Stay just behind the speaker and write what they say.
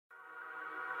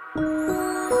Assalamu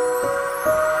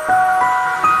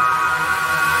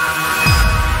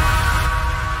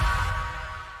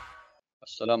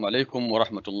alaikum wa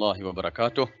rahmatullahi wa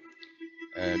barakatuh.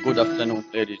 Good afternoon,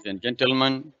 ladies and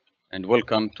gentlemen, and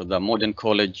welcome to the Modern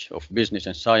College of Business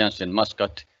and Science in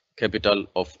Muscat, capital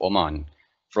of Oman,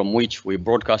 from which we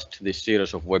broadcast this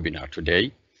series of webinars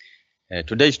today.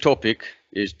 Today's topic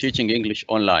is teaching English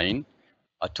online,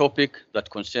 a topic that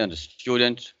concerns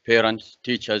students, parents,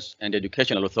 teachers, and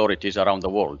educational authorities around the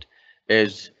world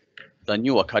as the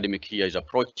new academic year is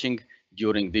approaching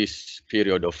during this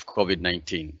period of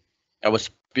COVID-19. Our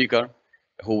speaker,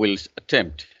 who will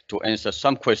attempt to answer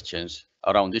some questions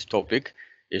around this topic,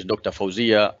 is Dr.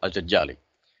 Fawziya Azajali.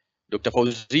 Dr.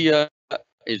 Fawziya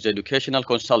is an educational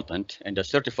consultant and a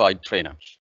certified trainer.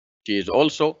 She is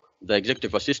also the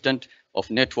executive assistant of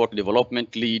network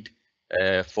development lead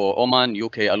for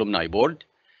Oman-UK Alumni Board.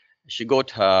 She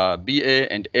got her BA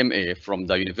and MA from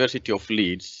the University of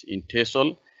Leeds in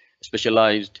TESOL,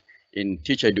 specialized in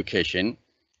teacher education.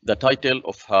 The title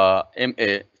of her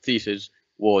MA thesis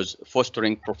was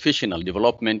Fostering Professional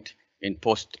Development in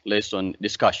Post-Lesson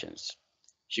Discussions.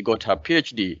 She got her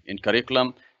PhD in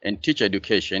Curriculum and Teacher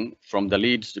Education from the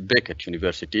Leeds Beckett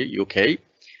University, UK.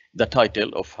 The title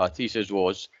of her thesis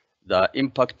was The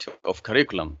Impact of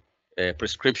Curriculum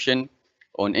Prescription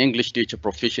on English Teacher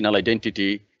Professional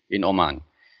Identity in Oman.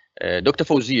 Dr.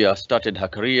 Fawziya started her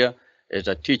career as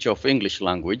a teacher of English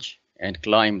language and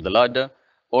climbed the ladder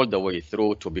all the way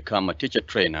through to become a teacher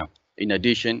trainer. In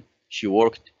addition, she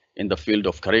worked in the field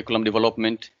of curriculum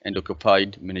development and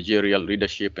occupied managerial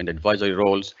leadership and advisory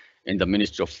roles in the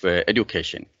Ministry of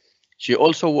Education. She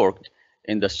also worked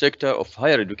in the sector of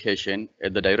higher education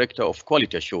as the Director of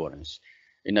Quality Assurance.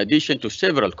 In addition to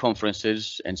several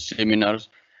conferences and seminars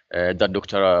that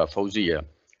Dr. Fawziya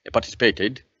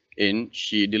participated in,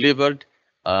 she delivered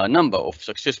a number of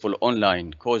successful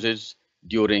online courses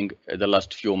during the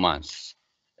last few months.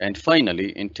 And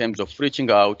finally, in terms of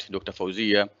reaching out, Dr.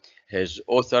 Fawziya has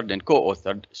authored and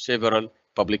co-authored several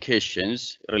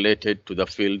publications related to the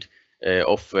field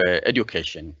of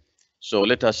education. So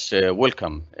let us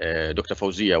welcome Dr.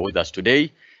 Fawziya with us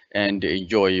today and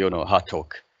enjoy her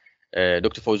talk.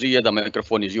 Dr. Fawziya, the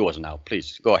microphone is yours now.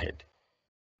 Please go ahead.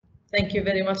 Thank you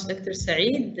very much, Dr.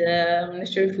 Saeed. I'm not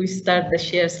sure if we start the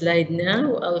share slide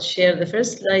now. I'll share the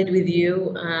first slide with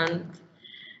you and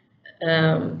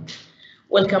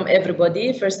welcome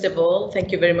everybody. First of all, thank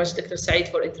you very much, Dr. Saeed,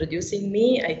 for introducing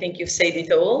me. I think you've said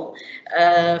it all.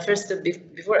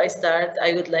 Before I start,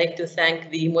 I would like to thank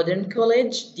the Modern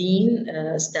College, Dean,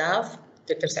 staff,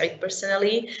 Dr. Saeed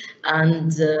personally,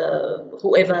 and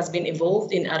whoever has been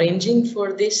involved in arranging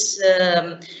for this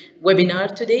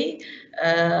webinar today.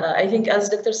 I think, as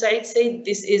Dr. Saeed said,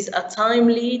 this is a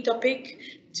timely topic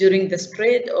during the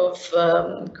spread of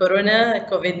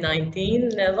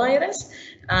COVID-19 virus.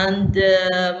 And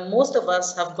most of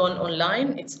us have gone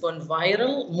online. It's gone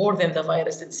viral more than the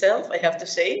virus itself, I have to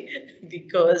say,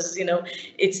 because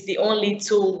it's the only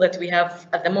tool that we have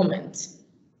at the moment.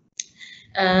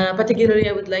 Particularly,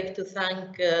 I would like to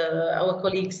thank our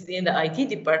colleagues in the IT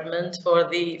department for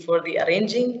the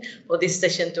arranging for this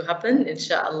session to happen.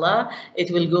 Inshallah, it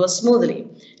will go smoothly.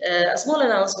 A small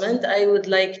announcement: I would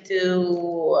like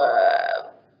to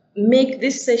make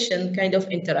this session kind of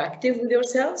interactive with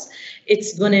yourselves.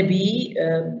 It's going to be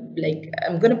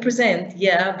I'm going to present,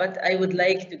 but I would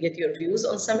like to get your views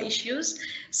on some issues.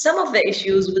 Some of the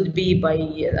issues would be by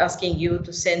asking you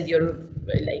to send your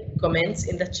comments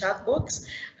in the chat box.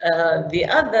 The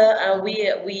other,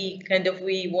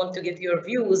 we want to get your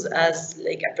views as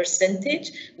a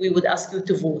percentage. We would ask you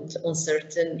to vote on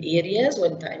certain areas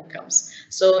when time comes.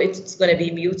 So it's going to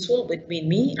be mutual between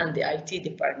me and the IT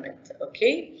department.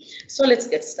 Okay, so let's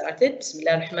get started.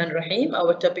 Bismillah ar-Rahman ar-Rahim.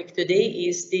 Our topic today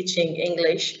is teaching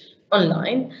English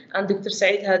online, and Dr.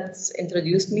 Saeed has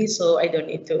introduced me, so I don't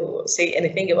need to say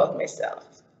anything about myself.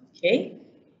 Okay.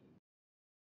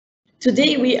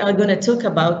 Today we are going to talk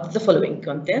about the following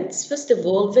contents. First of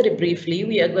all, very briefly,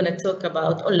 we are going to talk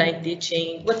about online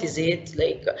teaching. What is it?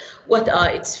 What are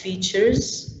its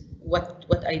features? What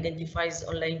identifies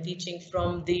online teaching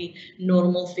from the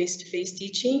normal face-to-face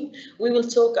teaching? We will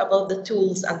talk about the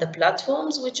tools and the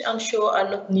platforms, which I'm sure are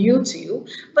not new to you,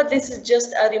 but this is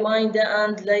just a reminder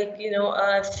and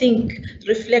a think,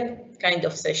 reflect kind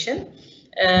of session.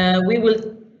 We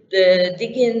will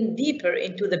dig in deeper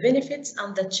into the benefits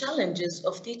and the challenges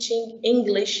of teaching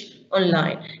English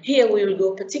online. Here we will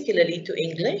go particularly to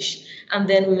English, and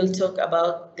then we will talk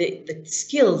about the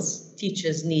skills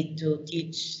teachers need to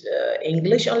teach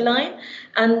English online,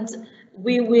 and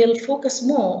we will focus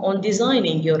more on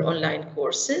designing your online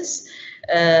courses.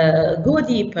 go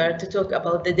deeper to talk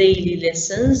about the daily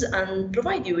lessons and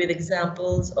provide you with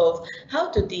examples of how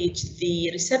to teach the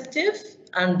receptive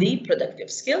and the productive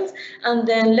skills, and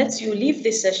then lets you leave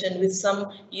this session with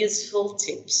some useful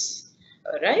tips.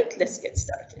 All right, let's get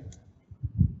started.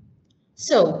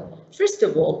 So, first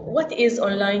of all, what is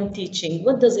online teaching?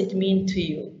 What does it mean to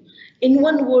you? In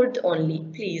one word only,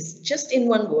 please, just in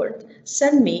one word,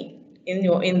 send me in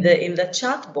the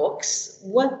chat box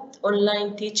what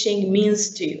online teaching means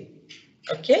to you.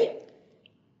 Okay?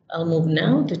 I'll move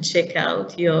now to check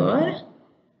out your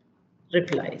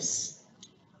replies.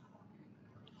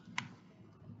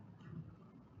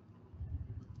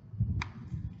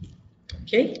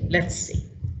 Okay, let's see.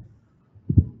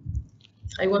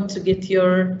 I want to get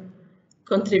your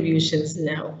contributions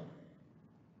now.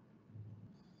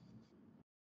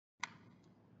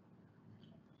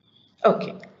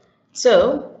 Okay,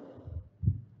 so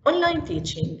online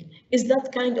teaching is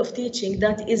that kind of teaching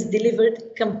that is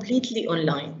delivered completely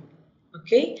online.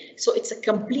 Okay, so it's a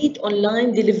complete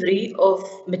online delivery of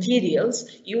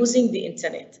materials using the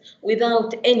internet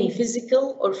without any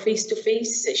physical or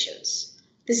face-to-face sessions.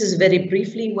 This is very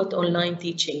briefly what online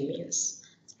teaching means.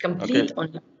 It's complete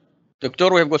online.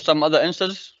 Doctor, we have got some other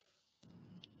answers.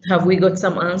 Have we got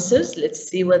some answers? Let's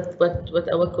see what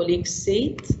our colleagues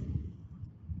said.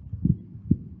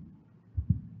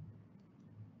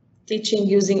 Teaching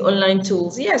using online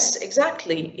tools. Yes,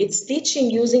 exactly. It's teaching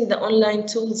using the online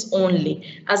tools only.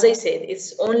 As I said,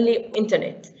 it's only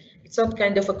internet. It's not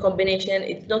kind of a combination.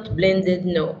 It's not blended.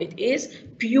 No, it is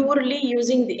purely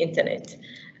using the internet.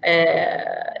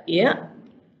 Yeah,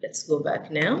 let's go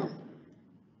back now.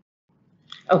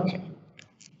 Okay.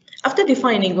 After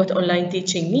defining what online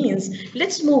teaching means,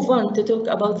 let's move on to talk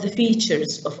about the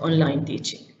features of online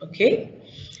teaching, okay?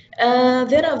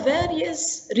 There are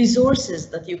various resources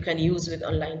that you can use with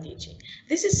online teaching.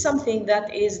 This is something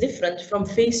that is different from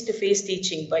face-to-face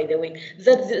teaching, by the way.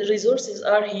 The resources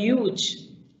are huge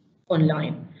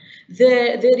online.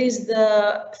 There is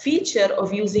the feature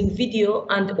of using video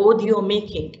and audio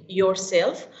making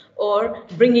yourself or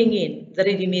bringing in the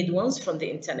ready-made ones from the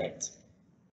internet.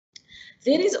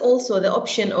 There is also the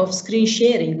option of screen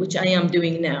sharing, which I am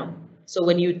doing now. So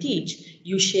when you teach,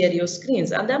 you share your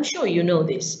screens, and I'm sure you know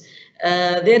this.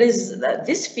 There is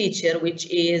this feature, which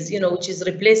is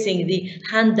replacing the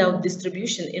handout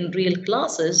distribution in real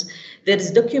classes. There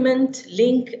is document,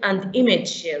 link, and image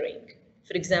sharing.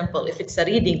 For example, if it's a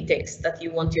reading text that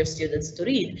you want your students to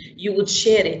read, you would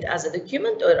share it as a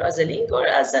document or as a link or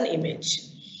as an image.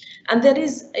 And there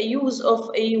is a use of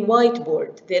a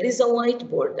whiteboard. There is a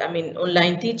whiteboard. I mean,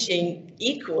 online teaching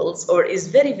equals or is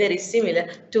very, very similar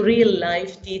to real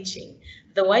life teaching.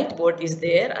 The whiteboard is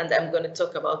there, and I'm going to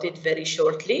talk about it very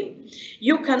shortly.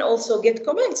 You can also get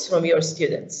comments from your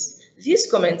students.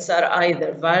 These comments are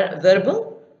either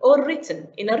verbal or written,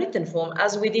 in a written form,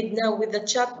 as we did now with the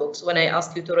chat box when I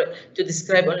asked you to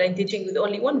describe online teaching with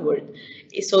only one word.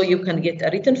 So you can get a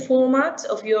written format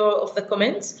of the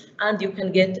comments, and you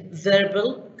can get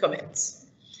verbal comments.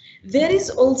 There is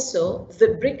also the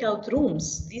breakout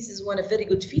rooms. This is one of the very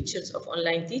good features of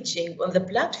online teaching. On the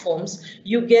platforms,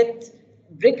 you get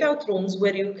breakout rooms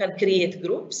where you can create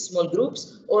groups, small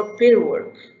groups, or pair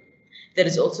work. There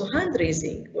is also hand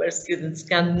raising, where students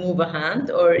can move a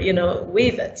hand or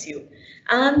wave at you.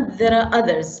 And there are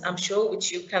others, I'm sure,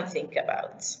 which you can think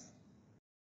about.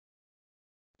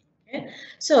 Okay.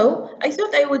 So I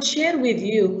thought I would share with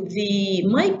you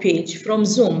my page from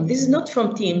Zoom. This is not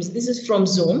from Teams, this is from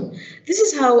Zoom. This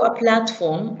is how a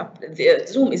platform,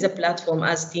 Zoom is a platform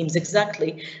as Teams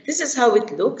exactly. This is how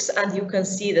it looks, and you can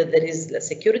see that there is the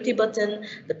security button,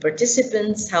 the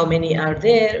participants, how many are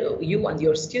there, you and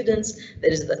your students.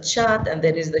 There is the chat, and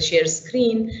there is the share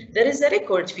screen. There is a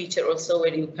record feature also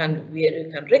where you can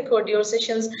record your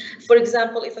sessions. For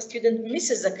example, if a student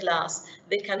misses a class,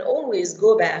 they can always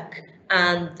go back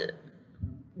and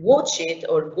watch it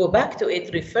or go back to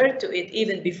it, refer to it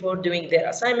even before doing their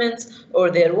assignments or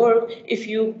their work if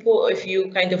you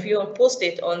post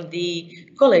it on the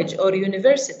college or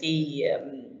university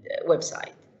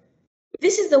website.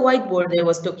 This is the whiteboard I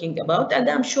was talking about, and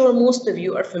I'm sure most of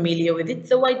you are familiar with it.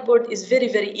 The whiteboard is very,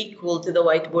 very equal to the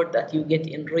whiteboard that you get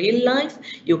in real life.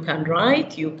 You can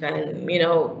write, you can,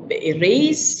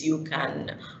 erase, you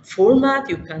can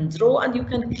format, you can draw, and you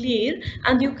can clear,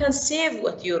 and you can save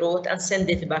what you wrote and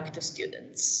send it back to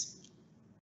students.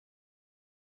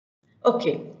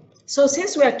 Okay, so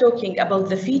since we are talking about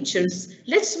the features,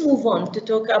 let's move on to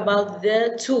talk about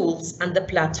the tools and the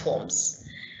platforms.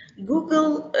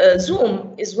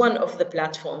 Zoom is one of the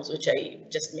platforms which I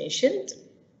just mentioned.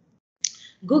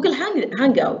 Google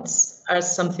Hangouts are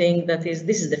something that is,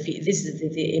 this is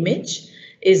the image,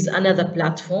 is another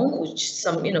platform which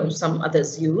some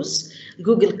others use.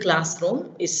 Google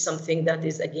Classroom is something that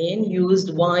is again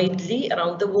used widely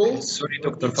around the world. Sorry,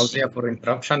 Dr. Fawziya, for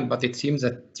interruption, but it seems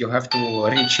that you have to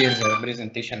reshare the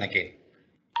presentation again.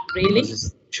 Really?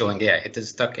 It's showing, yeah, it is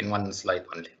stuck in one slide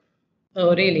only.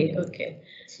 Oh, really? Okay.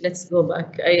 Let's go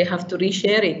back. I have to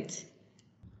reshare it.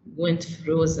 Went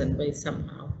frozen by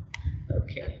somehow.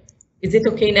 Okay. Is it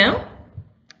okay now?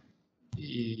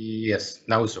 Yes,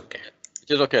 now it's okay.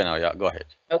 It is okay now, yeah, go ahead.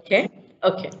 Okay,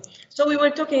 okay. So we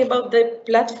were talking about the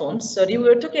platforms, we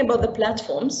were talking about the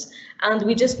platforms, and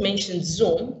we just mentioned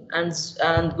Zoom and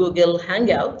Google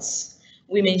Hangouts.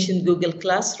 We mentioned Google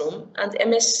Classroom and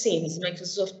MS Teams,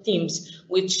 Microsoft Teams,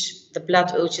 which is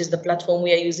the platform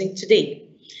we are using today.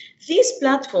 These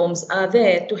platforms are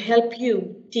there to help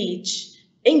you teach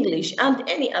English and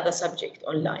any other subject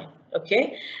online,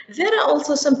 okay? There are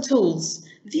also some tools.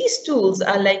 These tools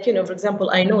are like, for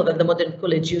example, I know that the Modern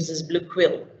College uses Blue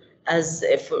Quill as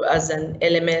an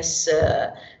LMS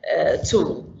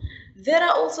tool. There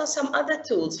are also some other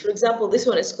tools. For example, this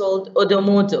one is called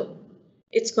Odomodo.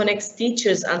 It connects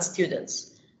teachers and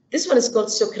students. This one is called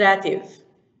Socrative,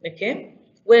 okay?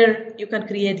 Where you can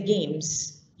create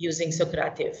games using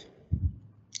Socrative.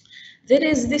 There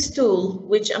is this tool,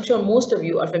 which I'm sure most of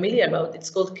you are familiar about.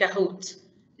 It's called Kahoot.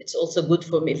 It's also good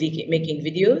for making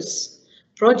videos.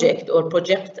 Project, or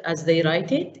Project as they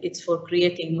write it, it's for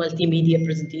creating multimedia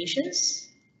presentations.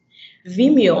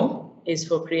 Vimeo is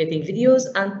for creating videos,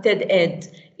 and TED-Ed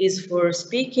is for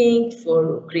speaking,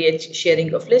 for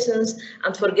sharing of lessons,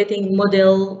 and for getting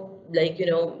model,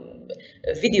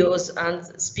 videos and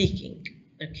speaking,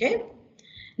 okay?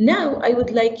 Now, I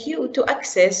would like you to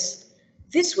access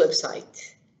this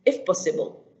website, if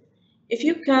possible. If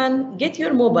you can get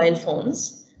your mobile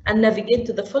phones and navigate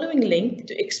to the following link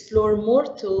to explore more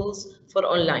tools for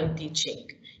online teaching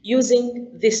using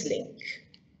this link.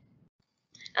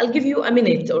 I'll give you a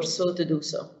minute or so to do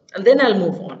so, and then I'll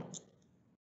move on.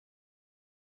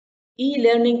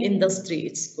 E-learning industry,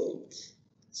 it's called.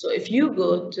 So if you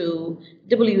go to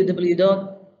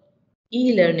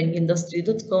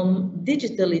www.elearningindustry.com,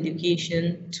 digital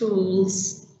education,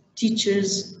 tools,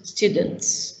 teachers,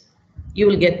 students, you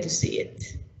will get to see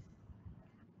it.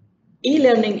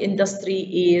 E-learning industry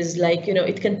is like,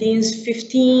 it contains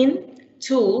 15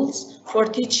 tools for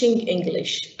teaching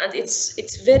English, and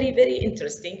it's very, very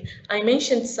interesting. I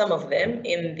mentioned some of them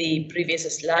in the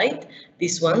previous slide.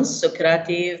 This one,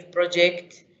 Socrative,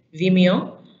 Project,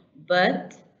 Vimeo,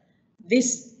 but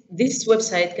this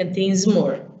website contains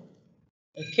more.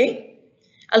 Okay,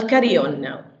 I'll carry on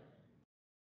now.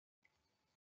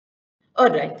 All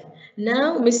right.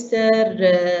 Now,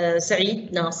 Mr.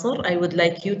 Saeed Nasser, I would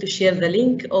like you to share the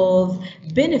link of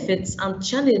benefits and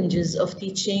challenges of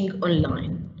teaching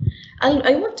online.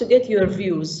 I want to get your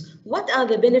views. What are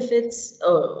the benefits,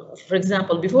 for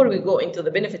example, before we go into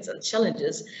the benefits and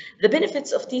challenges, the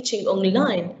benefits of teaching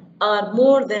online are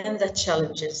more than the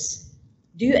challenges.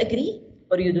 Do you agree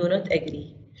or you do not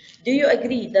agree? Do you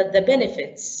agree that the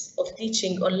benefits of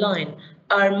teaching online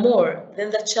are more than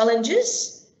the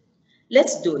challenges?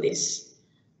 Let's do this.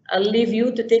 I'll leave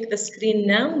you to take the screen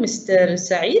now, Mr.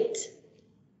 Saeed.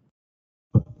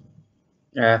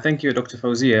 Thank you, Dr.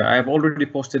 Fawziya. I have already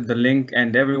posted the link,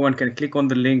 and everyone can click on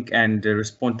the link and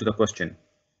respond to the question.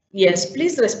 Yes,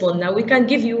 please respond now. We can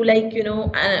give you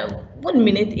 1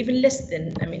 minute, even less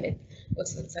than a minute.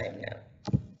 What's the time now?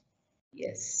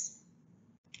 Yes.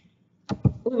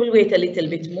 We will wait a little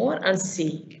bit more and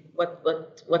see what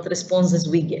responses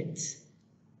we get.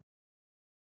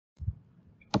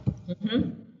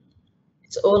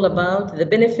 It's all about the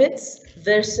benefits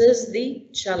versus the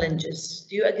challenges.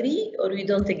 Do you agree or you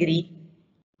don't agree?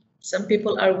 Some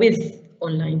people are with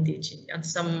online teaching and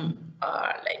some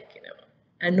are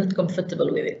are not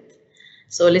comfortable with it.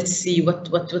 So let's see what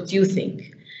you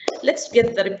think. Let's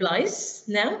get the replies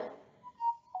now.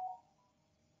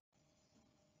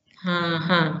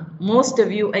 Most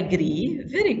of you agree.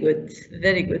 Very good,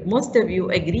 very good. Most of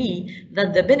you agree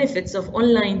that the benefits of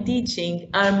online teaching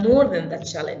are more than the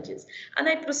challenges. And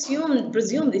I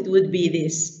presumed it would be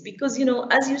this because,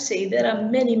 as you say, there are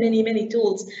many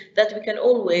tools that we can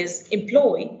always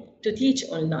employ to teach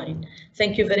online.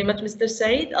 Thank you very much, Mr.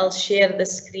 Saeed. I'll share the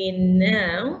screen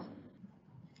now.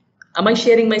 Am I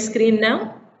sharing my screen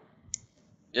now?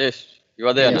 Yes, you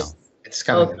are there now. It's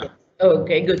coming now.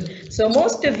 Okay, good. So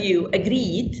most of you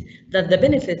agreed that the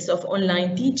benefits of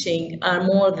online teaching are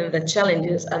more than the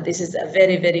challenges, and this is a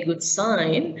very, very good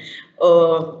sign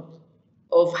of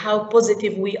how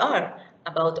positive we are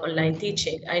about online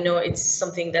teaching. I know it's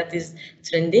something that is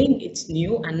trending, it's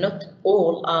new, and not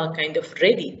all are kind of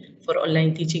ready for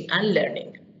online teaching and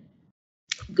learning.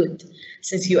 Good.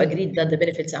 Since you agreed that the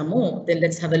benefits are more, then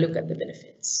let's have a look at the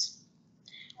benefits.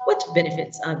 What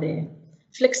benefits are there?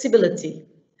 Flexibility.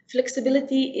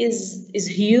 Flexibility is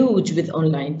huge with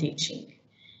online teaching.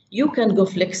 You can go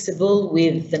flexible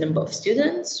with the number of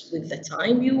students, with the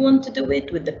time you want to do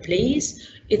it, with the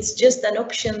place. It's just an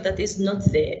option that is not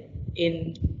there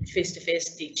in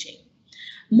face-to-face teaching.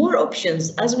 More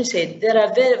options, as we said, there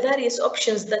are various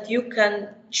options that you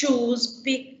can choose,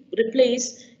 pick,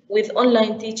 replace with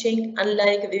online teaching,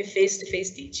 unlike the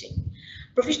face-to-face teaching.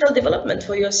 Professional development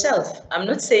for yourself. I'm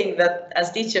not saying that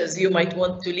as teachers you might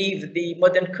want to leave the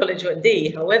modern college one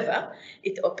day. However,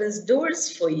 it opens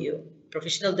doors for you.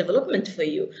 Professional development for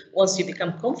you. Once you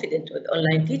become confident with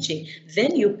online teaching,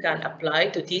 then you can apply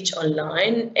to teach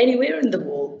online anywhere in the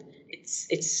world.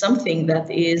 It's something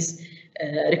that is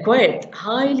required,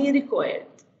 highly required.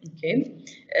 Okay,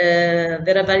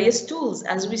 there are various tools,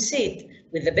 as we said.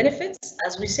 With the benefits,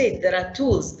 as we said, there are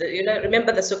tools.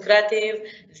 Remember the Socrative,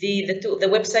 the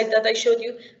website that I showed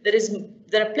you.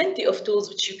 There are plenty of tools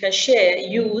which you can share,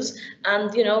 use,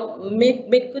 and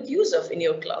make good use of in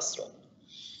your classroom.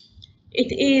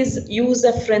 It is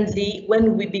user friendly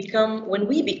when we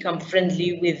become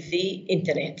friendly with the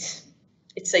internet.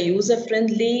 It's a user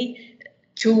friendly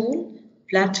tool,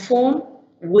 platform,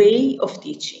 way of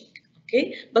teaching.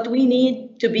 Okay, but we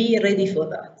need to be ready for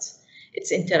that.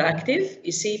 It's interactive.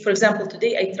 You see, for example,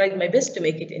 today I tried my best to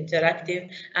make it interactive,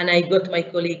 and I got my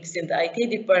colleagues in the IT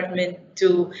department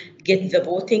to get the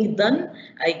voting done.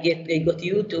 I got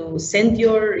you to send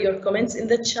your comments in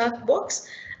the chat box,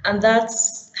 and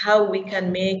that's how we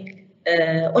can make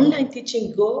online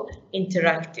teaching go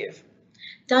interactive.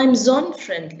 Time zone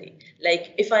friendly.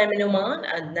 Like if I'm in Oman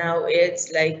and now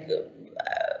it's like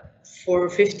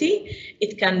 4:50,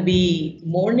 it can be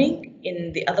morning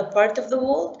in the other part of the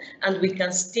world, and we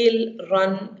can still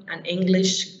run an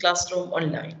English classroom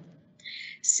online.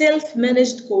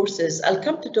 Self-managed courses. I'll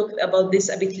come to talk about this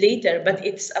a bit later, but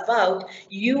it's about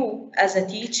you as a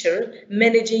teacher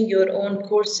managing your own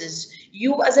courses.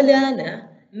 You as a learner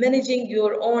managing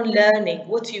your own learning,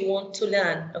 what you want to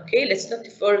learn. Okay, let's not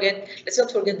forget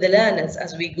the learners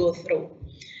as we go through.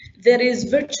 There is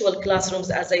virtual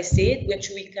classrooms, as I said, which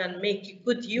we can make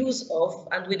good use of,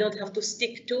 and we don't have to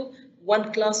stick to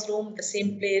one classroom, the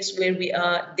same place where we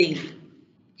are daily.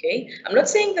 Okay, I'm not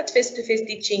saying that face-to-face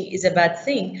teaching is a bad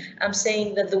thing. I'm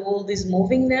saying that the world is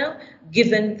moving now,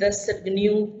 given the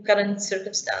new current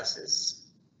circumstances.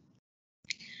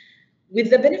 With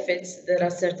the benefits, there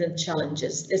are certain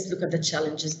challenges. Let's look at the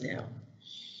challenges now.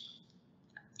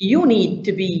 You need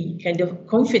to be kind of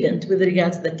confident with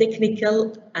regards to the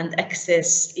technical and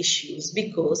access issues,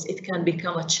 because it can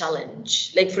become a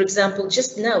challenge. Like, for example,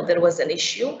 just now there was an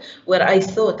issue where I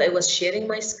thought I was sharing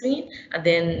my screen, and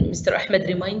then Mr. Ahmed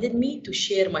reminded me to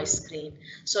share my screen.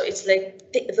 So it's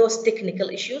like those technical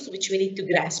issues which we need to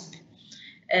grasp.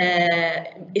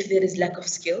 If there is lack of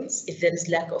skills, if there is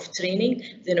lack of training,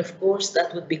 then of course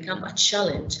that would become a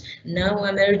challenge. Now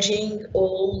I'm urging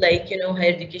all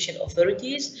higher education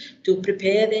authorities to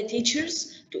prepare their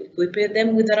teachers, to equip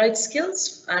them with the right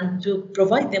skills, and to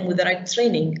provide them with the right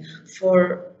training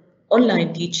for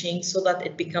online teaching so that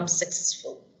it becomes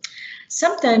successful.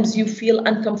 Sometimes you feel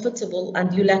uncomfortable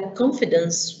and you lack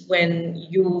confidence when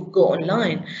you go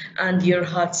online, and your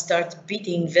heart starts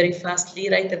beating very fastly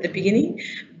right at the beginning.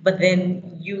 But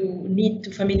then you need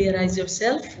to familiarize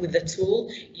yourself with the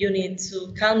tool. You need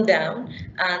to calm down,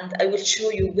 and I will show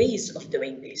you ways of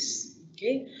doing this.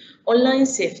 Okay, online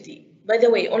safety. By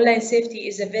the way, online safety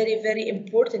is a very, very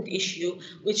important issue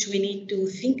which we need to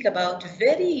think about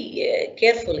very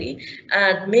carefully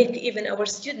and make even our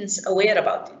students aware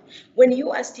about it. When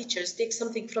you as teachers take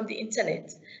something from the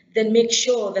internet, then make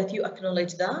sure that you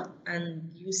acknowledge that and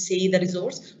you say the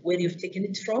resource where you've taken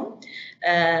it from.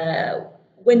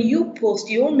 When you post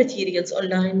your materials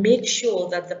online, make sure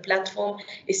that the platform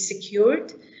is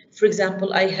secured. For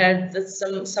example, I heard that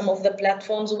some of the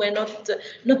platforms were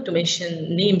not to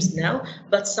mention names now,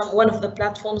 but one of the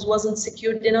platforms wasn't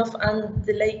secured enough, and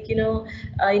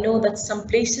I know that some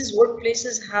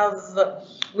workplaces have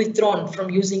withdrawn from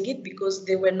using it because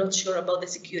they were not sure about the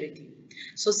security.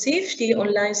 So safety,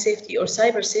 online safety or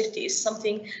cyber safety is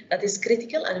something that is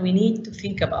critical, and we need to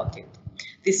think about it.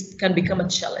 This can become a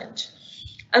challenge.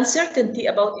 Uncertainty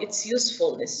about its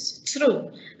usefulness.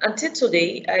 True. Until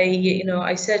today,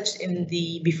 I searched in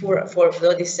the for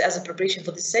this as a preparation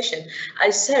for this session. I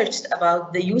searched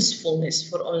about the usefulness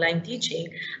for online teaching,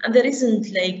 and there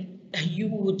isn't like a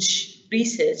huge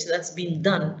research that's been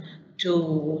done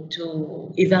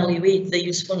to evaluate the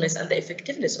usefulness and the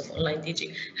effectiveness of online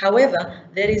teaching. However,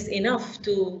 there is enough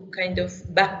to kind of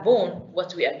backbone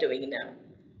what we are doing now.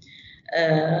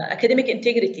 Academic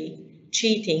integrity,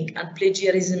 cheating, and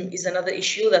plagiarism is another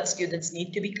issue that students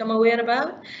need to become aware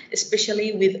about,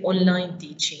 especially with online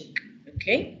teaching.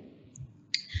 Okay.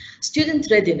 Student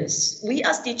readiness. We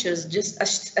as teachers just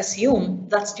assume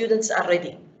that students are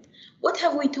ready. What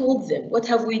have we told them? What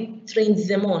have we trained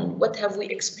them on? What have we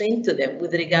explained to them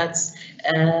with regards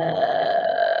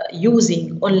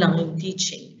using online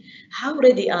teaching? How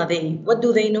ready are they? What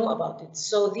do they know about it?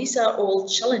 So these are all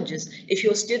challenges. If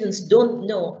your students don't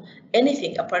know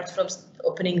anything apart from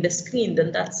opening the screen,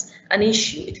 then that's an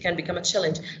issue. It can become a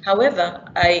challenge. However,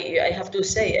 I have to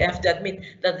say, I have to admit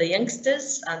that the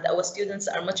youngsters and our students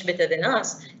are much better than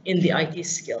us in the IT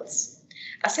skills.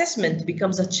 Assessment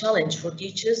becomes a challenge for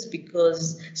teachers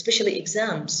because, especially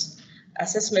exams,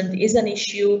 assessment is an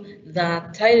issue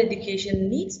that higher education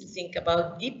needs to think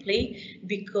about deeply,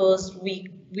 because we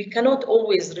cannot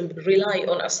always rely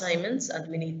on assignments and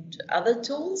we need other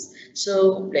tools.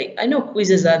 So like, I know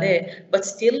quizzes are there, but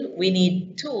still we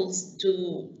need tools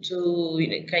to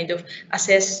kind of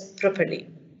assess properly.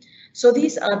 So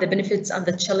these are the benefits and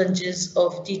the challenges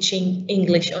of teaching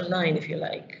English online, if you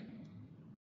like.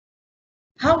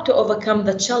 How to overcome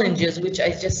the challenges which I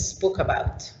just spoke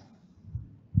about.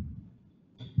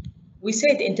 We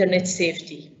said internet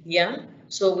safety, yeah?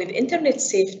 So with internet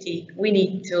safety, we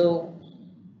need to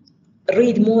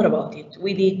read more about it.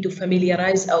 We need to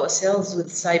familiarize ourselves with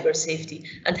cyber safety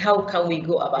and how can we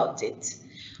go about it.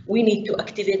 We need to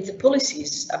activate the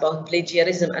policies about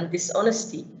plagiarism and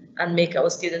dishonesty and make our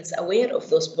students aware of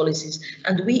those policies,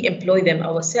 and we employ them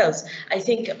ourselves. I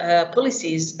think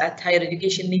policies at higher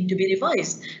education need to be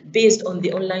revised based on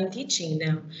the online teaching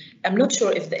now. I'm not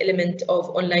sure if the element of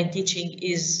online teaching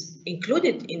is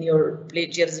included in your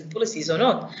plagiarism policies or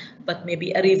not, but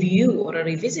maybe a review or a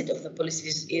revisit of the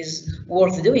policies is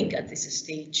worth doing at this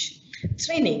stage.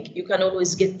 Training, you can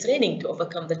always get training to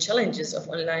overcome the challenges of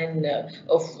online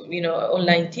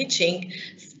online teaching.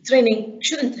 Training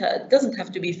doesn't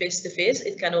have to be face-to-face,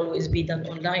 it can always be done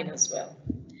online as well.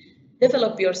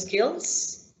 Develop your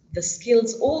skills,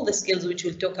 all the skills which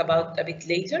we'll talk about a bit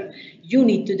later. You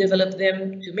need to develop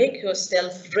them to make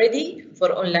yourself ready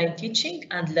for online teaching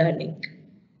and learning.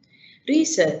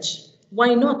 Research,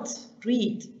 why not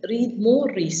read more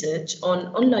research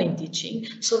on online teaching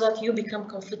so that you become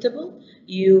comfortable,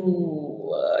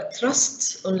 you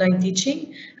trust online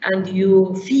teaching, and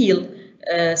you feel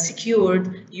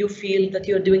secured, you feel that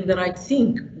you're doing the right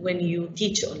thing when you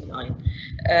teach online.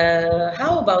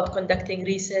 How about conducting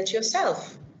research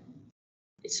yourself?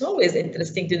 It's always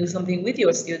interesting to do something with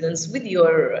your students, with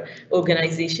your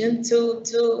organization,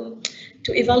 to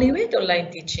evaluate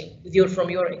online teaching from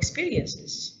your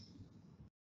experiences.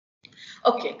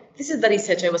 Okay, this is the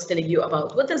research I was telling you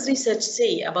about. What does research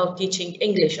say about teaching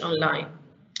English online?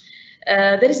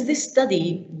 There is this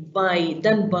study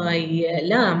done by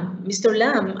Lam, Mr.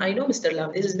 Lam. I know Mr.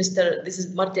 Lam. This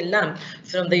is Martin Lam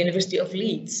from the University of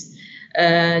Leeds.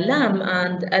 Lam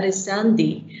and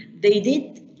Arisandi, they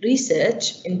did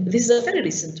research, and this is a very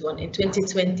recent one in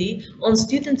 2020, on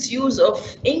students' use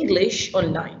of English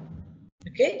online.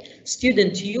 Okay,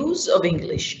 student use of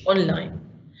English online.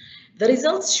 The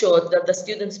results showed that the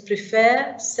students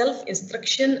prefer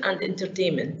self-instruction and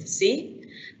entertainment. See,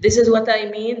 this is what I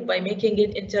mean by making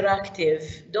it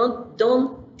interactive. Don't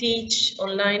teach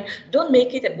online. Don't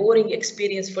make it a boring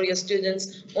experience for your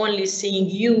students, only seeing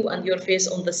you and your face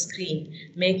on the screen.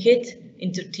 Make it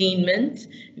entertainment,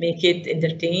 make it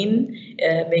entertain,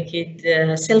 make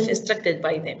it self-instructed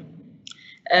by them.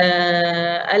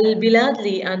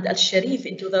 Al-Biladli and Al-Sharif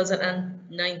in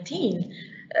 2019,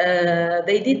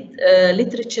 they did a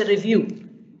literature review.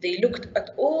 They looked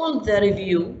at all the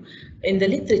review in the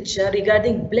literature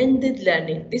regarding blended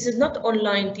learning. This is not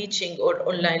online teaching or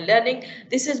online learning.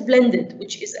 This is blended,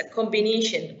 which is a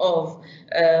combination of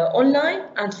online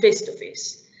and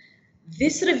face-to-face.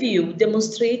 This review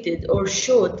demonstrated or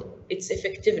showed its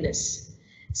effectiveness.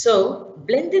 So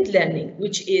blended learning,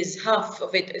 which is half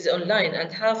of it is online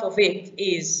and half of it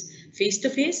is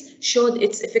face-to-face, showed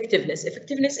its effectiveness.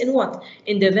 Effectiveness in what?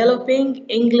 In developing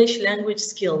English language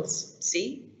skills.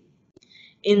 See?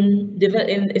 In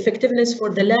effectiveness for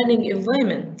the learning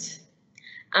environment,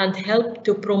 and help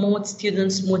to promote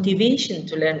students' motivation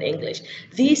to learn English.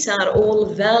 These are all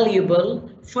valuable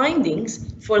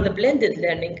findings for the blended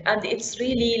learning, and it's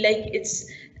really like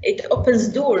it opens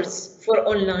doors for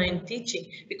online teaching,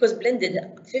 because blended,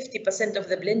 50% of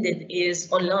the blended is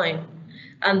online,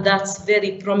 and that's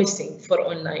very promising for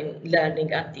online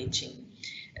learning and teaching.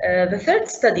 The third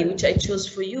study, which I chose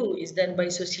for you, is done by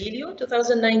Socilio,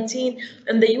 2019,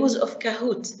 and the use of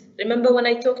Kahoot. Remember when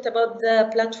I talked about the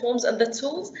platforms and the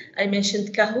tools, I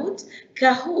mentioned Kahoot.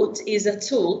 Kahoot is a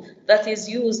tool that is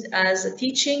used as a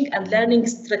teaching and learning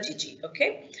strategy,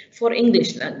 okay, for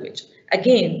English language.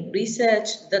 Again,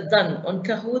 research that done on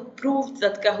Kahoot proved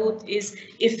that Kahoot is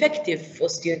effective for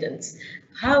students.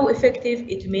 How effective?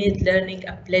 It made learning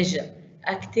a pleasure,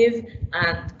 active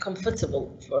and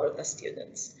comfortable for the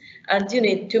students. And to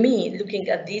me, looking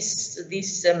at these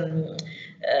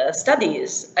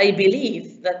studies, I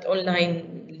believe that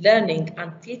online learning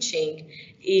and teaching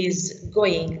is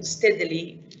going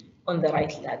steadily on the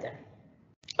right ladder.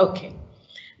 Okay,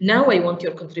 now I want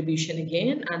your contribution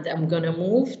again, and I'm gonna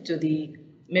move to the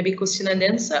maybe question and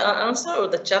answer or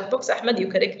the chat box. Ahmed, you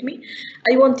correct me.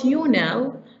 I want you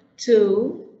now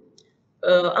to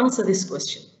answer this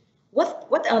question.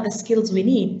 What are the skills we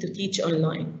need to teach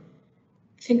online?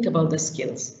 Think about the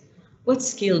skills. What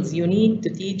skills you need to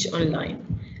teach online?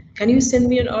 Can you send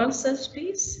me your answers,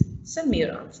 please? Send me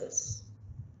your answers.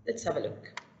 Let's have a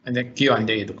look. And the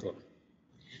Q&A, Doctor.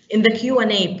 In the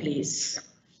Q&A, please.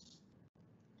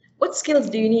 What skills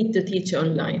do you need to teach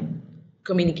online?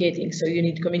 Communicating, so you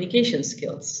need communication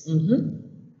skills.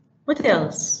 What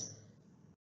else?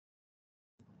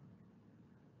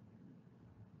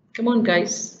 Come on,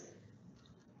 guys.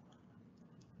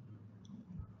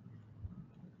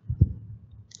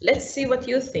 Let's see what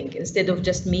you think instead of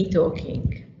just me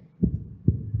talking.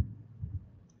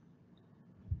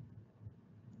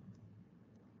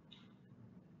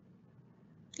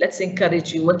 Let's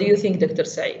encourage you. What do you think, Dr.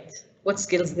 Said? What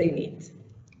skills they need?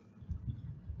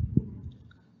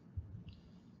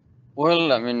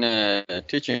 Well, I mean,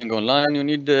 teaching online, you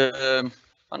need a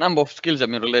number of skills, I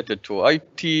mean, related to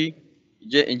IT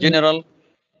in general,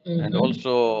 and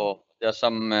also there are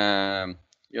some,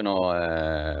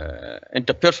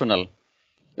 interpersonal,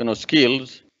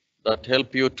 skills that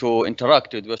help you to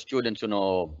interact with your students,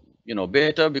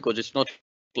 better, because it's not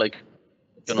like,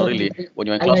 really when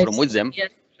you're in classroom with them. Yes.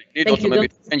 You need also maybe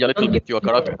change a little bit your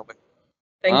character.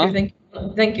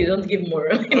 Thank you. Don't give more.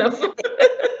 Enough.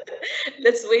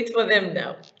 Let's wait for them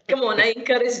now. Come on, I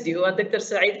encouraged you, and Dr.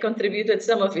 Said contributed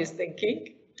some of his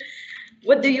thinking.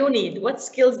 What do you need? What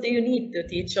skills do you need to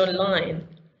teach online?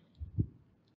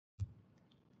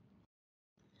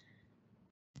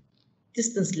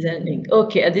 Distance learning.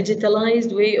 Okay, a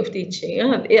digitalized way of teaching.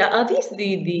 Are these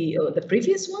the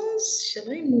previous ones? Shall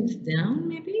I move down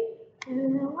maybe?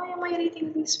 Why am I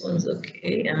reading these ones?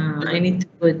 Okay, I need to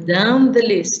put down the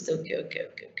list. Okay.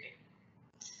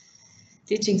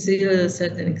 Teaching skills to a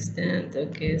certain extent.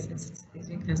 Okay, it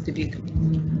has to be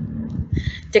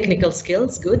technical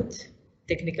skills. Good.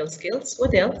 Technical skills.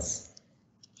 What else?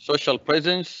 Social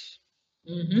presence,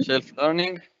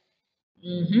 self-learning,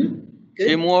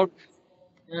 teamwork.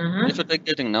 That's what I'm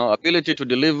getting now. Ability to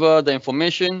deliver the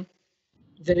information.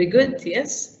 Very good.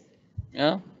 Yes.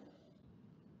 Yeah.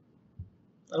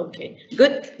 Okay.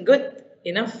 Good.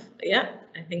 Enough. Yeah.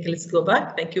 I think let's go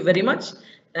back. Thank you very much.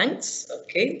 Thanks.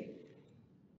 Okay.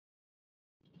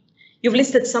 You've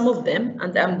listed some of them,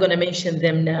 and I'm going to mention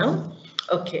them now.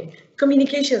 Okay.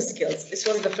 Communication skills. This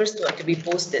was the first one to be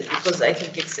posted because I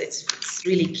think it's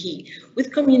really key.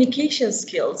 With communication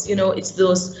skills, it's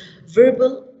those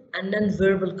verbal and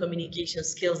non-verbal communication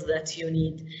skills that you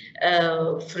need.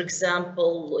 For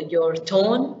example, your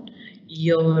tone,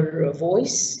 your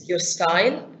voice, your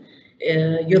style,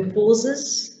 your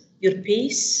pauses, your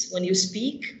pace when you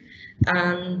speak,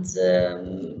 and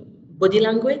body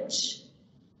language.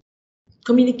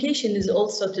 Communication is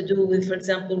also to do with, for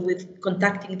example, with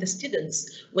contacting the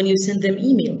students, when you send them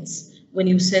emails, when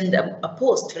you send a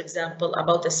post, for example,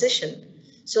 about a session.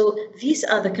 So these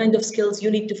are the kind of skills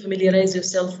you need to familiarize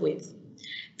yourself with.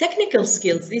 Technical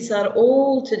skills, these are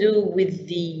all to do with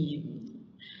the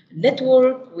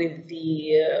network, with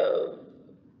the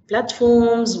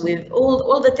platforms, with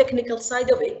all the technical side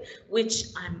of it, which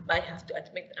I have to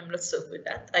admit I'm not so good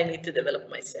at. I need to develop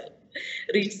myself.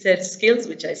 Research skills,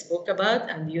 which I spoke about,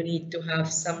 and you need to have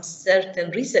some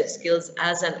certain research skills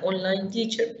as an online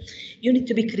teacher. You need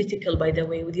to be critical, by the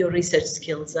way, with your research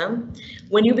skills.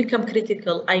 When you become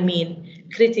critical, I mean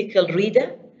critical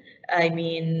reader. I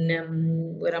mean,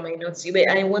 where are my notes?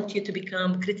 I want you to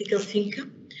become critical thinker.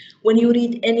 When you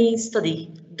read any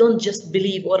study, don't just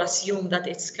believe or assume that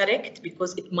it's correct,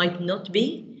 because it might not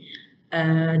be.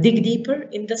 Dig deeper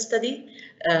in the study,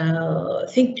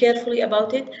 think carefully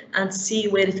about it, and see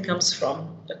where it comes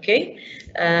from, okay?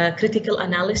 Critical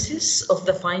analysis of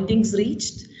the findings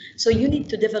reached. So you need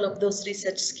to develop those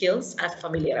research skills and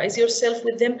familiarize yourself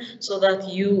with them so that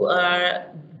you are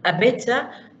a better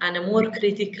and a more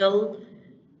critical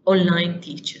online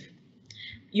teacher.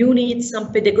 You need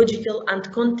some pedagogical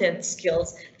and content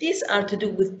skills. These are to do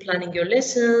with planning your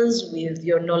lessons, with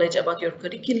your knowledge about your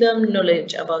curriculum,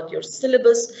 knowledge about your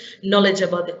syllabus, knowledge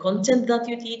about the content that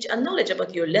you teach, and knowledge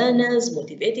about your learners,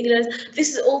 motivating learners.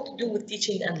 This is all to do with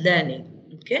teaching and learning,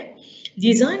 okay?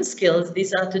 Design skills,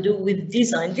 these are to do with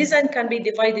design. Design can be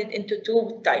divided into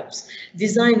two types.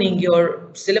 Designing your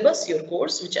syllabus, your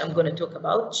course, which I'm going to talk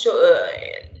about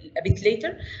a bit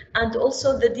later, and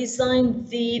also the design,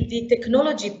 the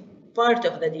technology part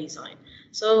of the design.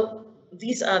 So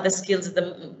these are the skills,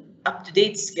 the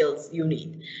up-to-date skills you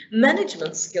need.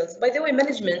 Management skills, by the way,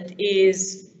 management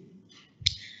is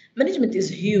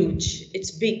huge,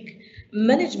 it's big.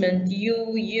 Management,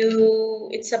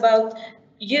 it's about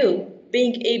you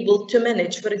being able to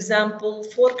manage, for example,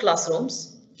 4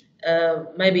 classrooms,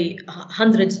 maybe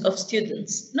hundreds of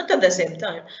students, not at the same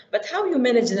time, but how you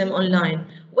manage them online.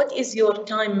 What is your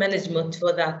time management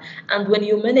for that? And when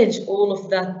you manage all of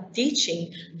that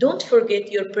teaching, don't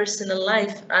forget your personal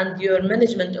life and your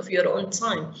management of your own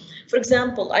time. For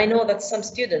example, I know that some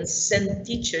students send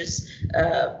teachers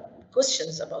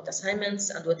questions about assignments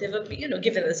and whatever, you know,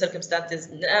 given the circumstances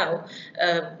now,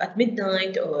 at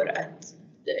midnight or at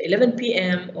 11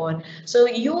 p.m. or so.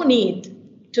 You need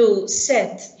to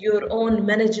set your own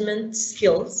management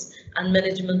skills and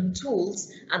management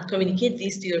tools and communicate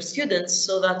these to your students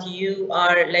so that you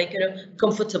are, like, you know,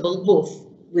 comfortable both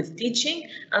with teaching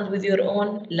and with your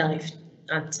own life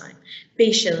and time.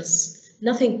 Patience.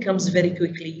 Nothing comes very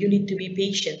quickly. You need to be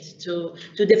patient to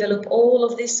develop all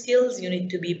of these skills. You need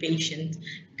to be patient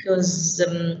because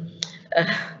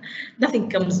nothing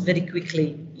comes very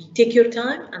quickly. You take your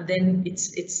time, and then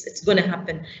it's going to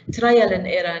happen. Trial and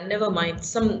error. Never mind.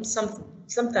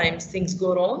 Sometimes things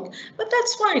go wrong, but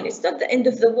that's fine. It's not the end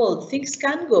of the world. Things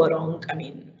can go wrong. I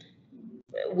mean,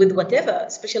 with whatever,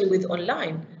 especially with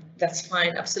online. That's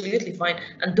fine, absolutely fine.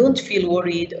 And don't feel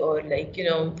worried or, like, you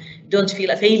know, don't feel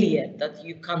a failure that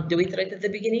you can't do it right at the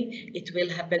beginning. It will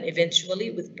happen eventually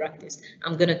with practice.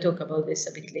 I'm going to talk about this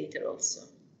a bit later also.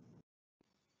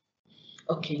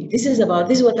 Okay, this is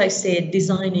what I said,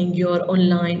 designing your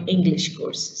online English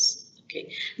courses.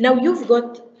 Okay, now you've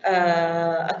got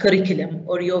a curriculum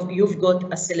or you've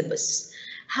got a syllabus.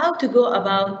 How to go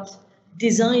about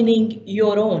designing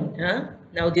your own, huh?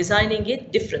 Now, designing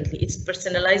it differently, it's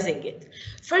personalizing it.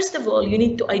 First of all, you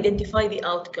need to identify the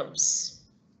outcomes,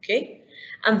 okay?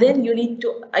 And then you need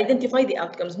to identify the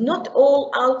outcomes. Not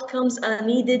all outcomes are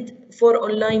needed for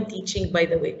online teaching, by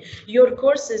the way. Your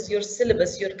courses, your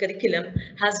syllabus, your curriculum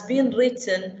has been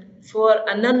written for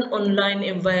a non-online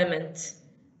environment,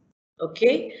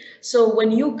 okay? So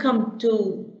when you come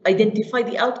to identify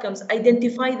the outcomes,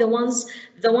 identify the ones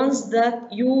that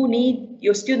you need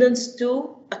your students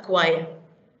to acquire.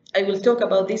 I will talk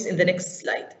about this in the next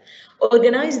slide.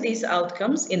 Organize these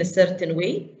outcomes in a certain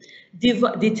way.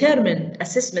 Determine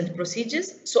assessment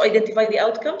procedures. So identify the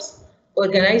outcomes,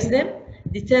 organize them,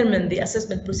 determine the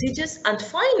assessment procedures, and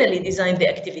finally design the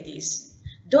activities.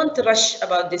 Don't rush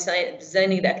about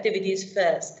designing the activities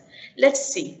first. Let's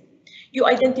see. You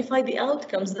identify the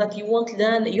outcomes that you want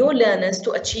your learners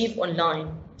to achieve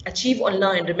online. Achieve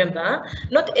online, remember,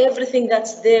 not everything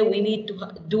that's there we need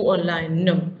to do online,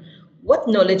 no. What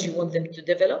knowledge you want them to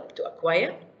develop, to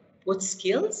acquire, what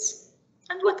skills,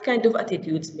 and what kind of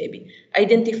attitudes maybe.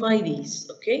 Identify these,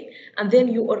 okay? And then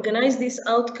you organize these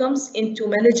outcomes into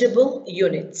manageable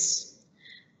units.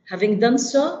 Having done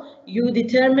so, you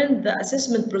determine the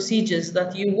assessment procedures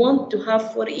that you want to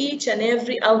have for each and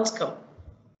every outcome.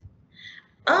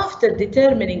 After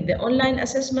determining the online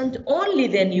assessment, only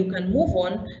then you can move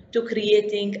on to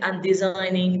creating and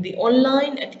designing the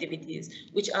online activities,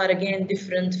 which are again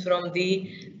different from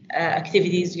the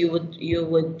activities you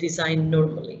would design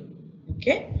normally.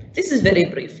 Okay, this is very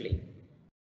briefly.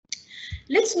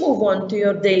 Let's move on to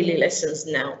your daily lessons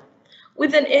now.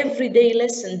 With an everyday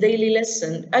lesson, daily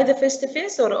lesson, either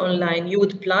face-to-face or online, you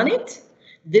would plan it,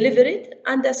 deliver it,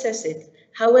 and assess it.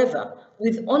 However,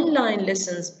 with online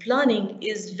lessons, planning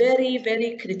is very,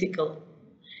 very critical.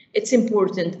 It's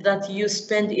important that you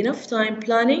spend enough time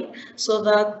planning so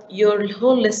that your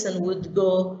whole lesson would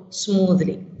go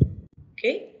smoothly,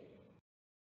 okay?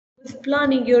 With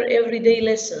planning your everyday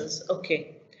lessons,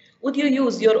 okay. Would you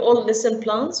use your old lesson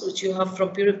plans, which you have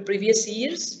from previous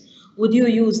years? Would you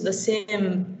use the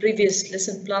same previous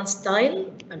lesson plan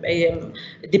style?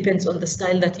 It depends on the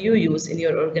style that you use in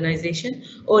your organization,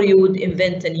 or you would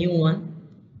invent a new one.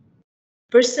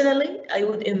 Personally, I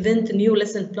would invent new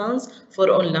lesson plans for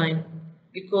online.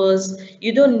 because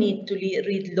you don't need to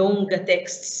read longer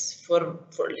texts for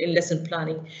in lesson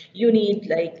planning. You need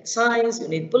like signs, you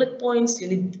need bullet points, you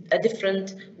need a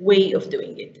different way of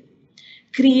doing it.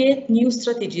 Create new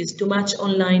strategies to match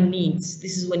online needs.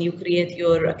 This is when you create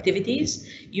your activities.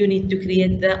 You need to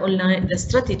create the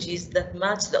strategies that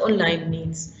match the online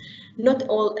needs. Not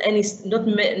all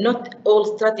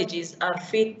strategies are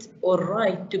fit or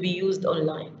right to be used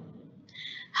online.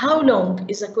 How long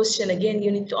is a question, again,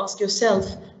 you need to ask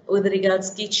yourself with regards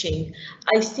teaching.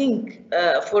 I think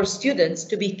for students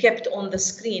to be kept on the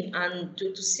screen and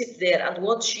to sit there and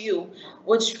watch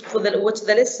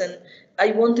the lesson,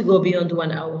 I want to go beyond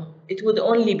 1 hour. It would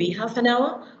only be half an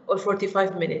hour or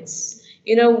 45 minutes.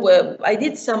 You know, I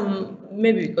did some,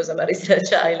 maybe because I'm a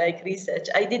researcher, I like research.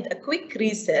 I did a quick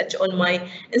research on my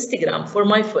Instagram for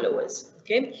my followers,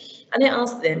 okay? And I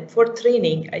asked them for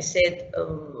training. I said,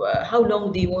 how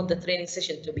long do you want the training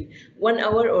session to be? 1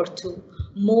 hour or 2?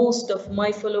 Most of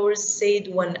my followers said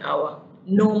 1 hour,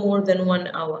 no more than 1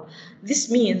 hour.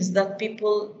 This means that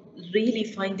people really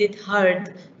find it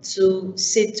hard to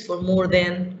sit for more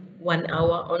than 1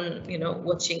 hour on,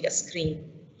 watching a screen.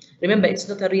 Remember, it's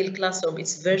not a real classroom,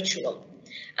 it's virtual.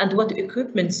 And what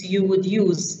equipments you would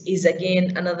use is,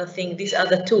 again, another thing. These are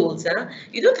the tools.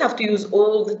 You don't have to use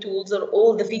all the tools or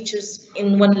all the features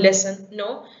in one lesson.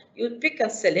 No, you pick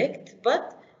and select,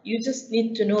 but you just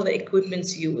need to know the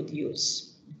equipments you would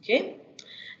use. Okay.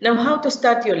 Now, how to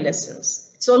start your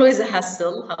lessons. It's always a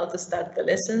hassle how to start the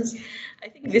lessons. I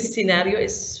think this scenario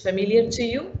is familiar to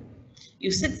you.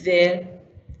 You sit there,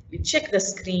 you check the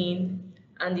screen,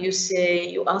 and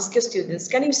you ask your students,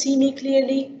 can you see me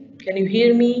clearly? Can you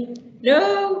hear me?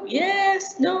 No,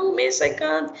 yes, no, miss, I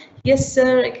can't. Yes,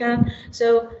 sir, I can.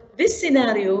 So this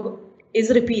scenario is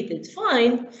repeated.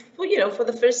 Fine, for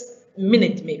the first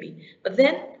minute maybe. But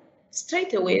then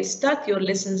straight away, start your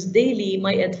lessons daily.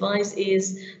 My advice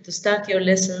is to start your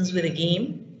lessons with a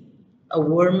game, a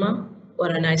warm-up, or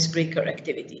an icebreaker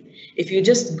activity. If you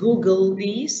just Google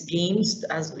these games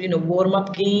as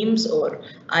warm-up games or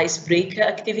icebreaker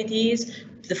activities,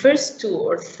 the first 2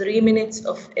 or 3 minutes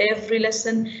of every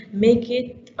lesson, make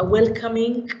it a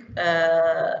welcoming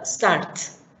start.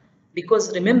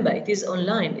 Because remember, it is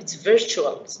online, it's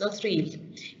virtual, it's not real.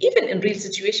 Even in real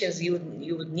situations, you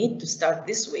would need to start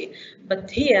this way,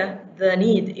 but here the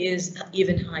need is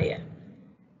even higher.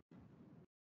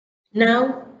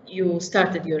 Now you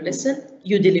started your lesson,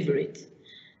 you deliver it.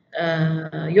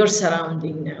 Your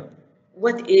surrounding now.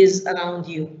 What is around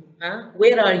you?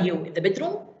 Where are you? In the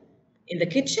bedroom? In the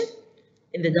kitchen?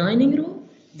 In the dining room?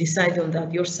 Decide on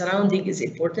that. Your surrounding is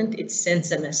important. It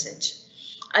sends a message.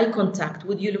 Eye contact.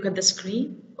 Would you look at the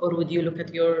screen or would you look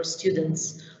at your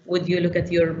students? Would you look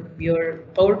at your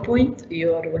PowerPoint,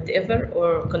 your whatever,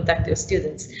 or contact your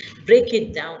students? Break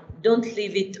it down. Don't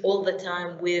leave it all the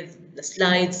time with the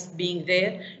slides being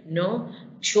there. No,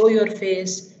 show your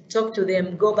face, talk to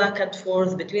them, go back and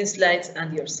forth between slides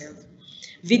and yourself.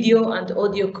 Video and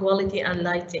audio quality and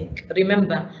lighting.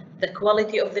 Remember, the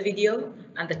quality of the video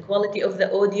and the quality of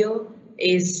the audio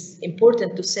is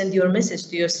important to send your message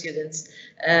to your students,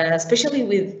 especially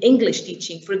with English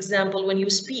teaching. For example, when you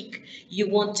speak, you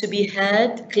want to be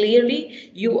heard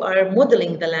clearly, you are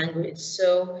modeling the language,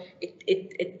 so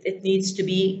it needs to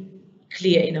be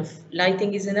clear enough.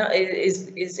 Lighting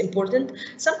is important.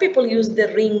 Some people use the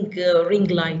ring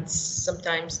lights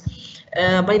sometimes.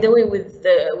 By the way, with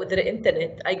the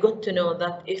internet, I got to know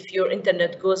that if your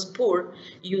internet goes poor,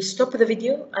 you stop the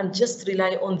video and just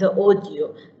rely on the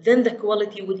audio. Then the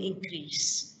quality would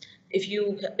increase. If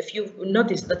you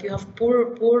notice that you have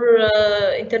poor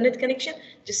internet connection,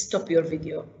 just stop your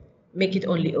video. Make it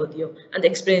only audio and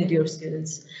explain to your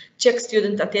students. Check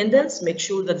student attendance. Make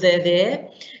sure that they're there.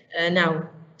 Now,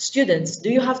 students, do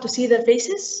you have to see their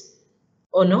faces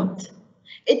or not?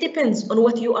 It depends on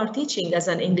what you are teaching as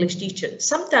an English teacher.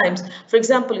 Sometimes, for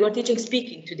example, you are teaching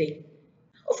speaking today.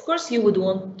 Of course, you would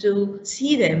want to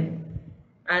see them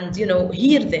and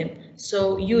hear them.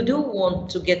 So you do want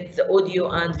to get the audio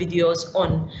and videos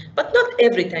on, but not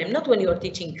every time. Not when you are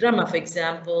teaching grammar, for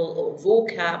example, or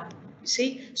vocab. You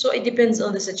see, so it depends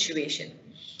on the situation.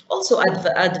 Also,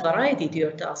 add variety to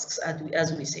your tasks,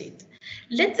 as we said.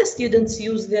 Let the students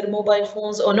use their mobile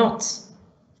phones or not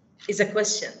is a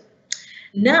question.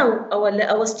 Now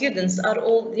our students are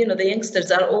all, the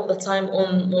youngsters are all the time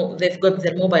they've got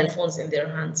their mobile phones in their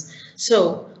hands.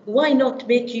 So why not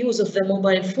make use of the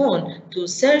mobile phone to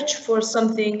search for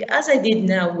something, as I did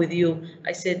now with you.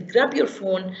 I said, grab your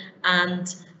phone and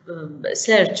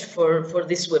search for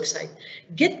this website.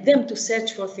 Get them to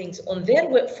search for things on their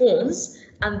web phones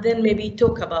and then maybe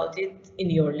talk about it in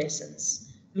your lessons.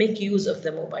 make use of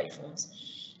the mobile phones.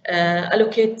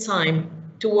 Allocate time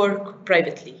to work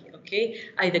privately, okay?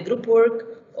 Either group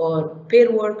work or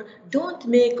pair work. Don't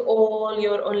make all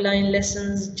your online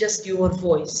lessons just your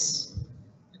voice,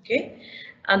 okay?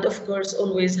 And of course,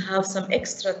 always have some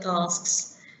extra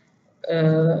tasks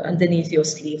underneath your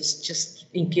sleeves, just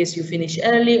in case you finish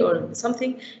early or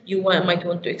something, you might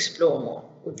want to explore more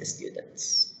with the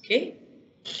students, okay?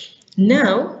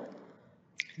 Now,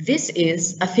 this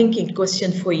is a thinking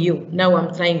question for you. Now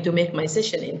I'm trying to make my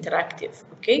session interactive,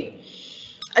 okay?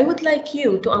 I would like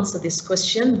you to answer this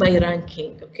question by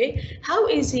ranking, okay? How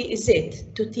easy is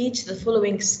it to teach the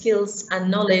following skills and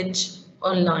knowledge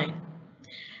online?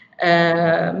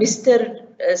 Mr.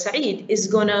 Saeed is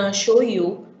gonna show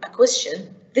you a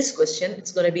question, this question,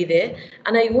 it's gonna be there,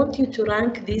 and I want you to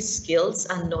rank these skills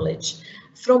and knowledge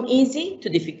from easy to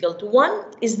difficult.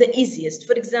 1 is the easiest.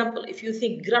 For example, if you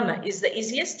think grammar is the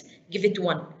easiest, give it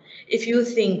 1. If you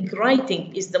think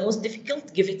writing is the most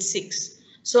difficult, give it 6.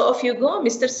 So off you go,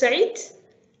 Mr. Saeed,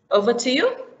 over to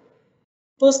you.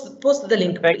 Post the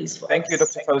link, please. Thank you,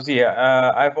 Dr. Fawziya.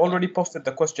 I've already posted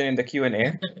the question in the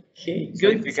Q&A. Okay, So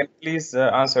good. if you can please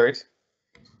answer it.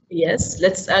 Yes,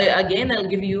 again, I'll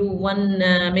give you 1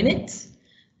 minute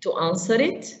to answer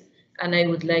it, and I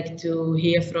would like to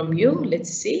hear from you.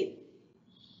 Let's see.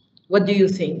 What do you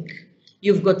think?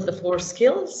 You've got the 4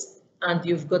 skills, and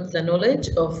you've got the knowledge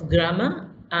of grammar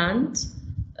and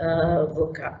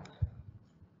vocab.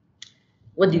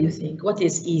 What do you think? What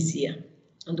is easier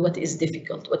and what is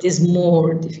difficult? What is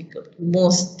more difficult,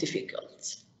 most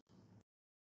difficult?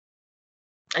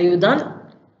 Are you done?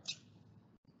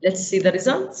 Let's see the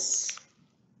results.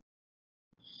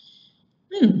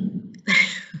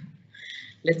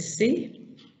 Let's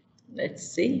see. Let's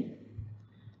see.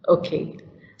 Okay,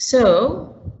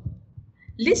 so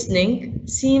listening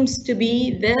seems to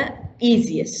be the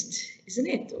easiest, isn't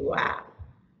it? Wow.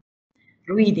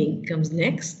 Reading comes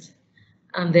next,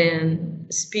 and then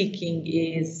speaking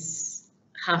is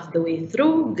half the way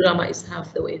through, grammar is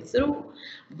half the way through,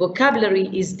 vocabulary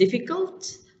is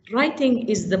difficult, writing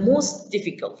is the most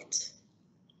difficult.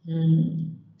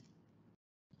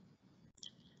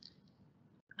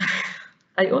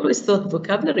 I always thought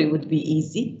vocabulary would be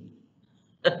easy.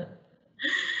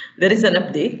 There is an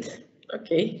update.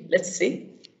 Okay, let's see.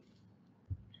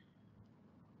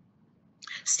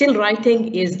 Still,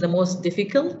 writing is the most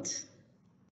difficult.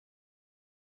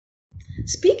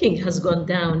 Speaking has gone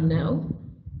down now.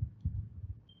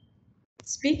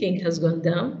 Speaking has gone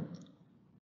down.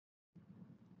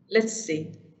 Let's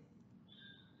see.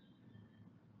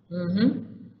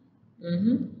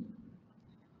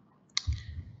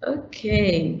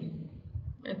 Okay.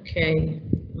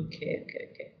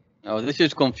 Oh, this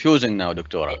is confusing now,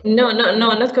 Doctora. No,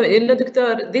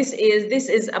 Doctor. This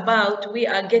is about we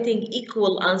are getting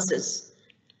equal answers.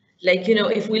 Like, you know,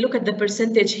 if we look at the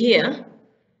percentage here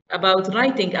about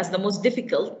writing as the most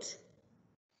difficult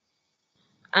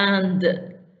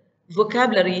and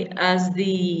vocabulary as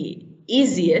the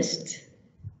easiest,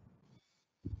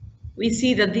 we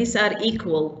see that these are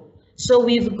equal. So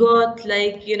we've got,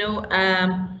 like, you know,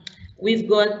 we've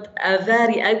got a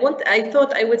I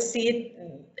thought I would see it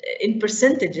in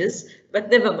percentages, but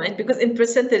never mind, because in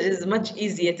percentages is much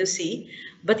easier to see,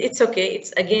 but it's okay.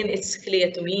 It's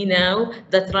clear to me now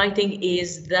that writing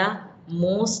is the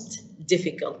most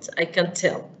difficult, I can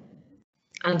tell.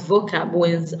 And vocab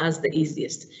wins as the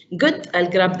easiest. Good, I'll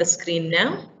grab the screen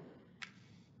now.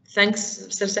 Thanks,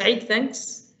 Mr. Saeed,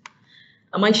 thanks.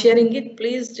 Am I sharing it?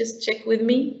 Please just check with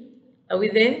me. Are we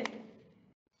there?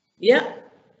 Yeah.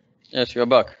 Yes, you're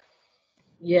back.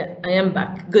 Yeah, I am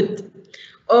back. Good.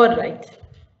 All right.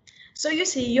 So you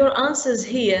see, your answers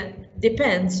here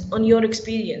depends on your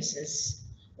experiences.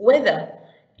 Whether,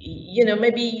 you know,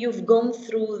 maybe you've gone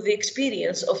through the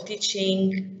experience of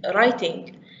teaching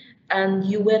writing and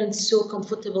you weren't so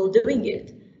comfortable doing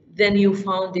it, then you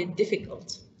found it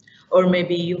difficult. Or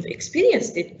maybe you've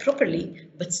experienced it properly,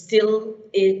 but still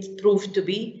it proved to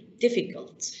be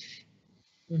difficult.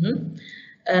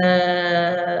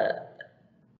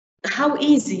 How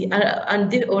easy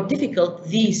or difficult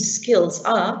these skills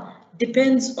are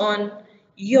depends on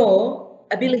your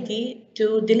ability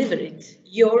to deliver it,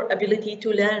 your ability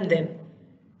to learn them.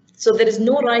 So there is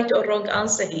no right or wrong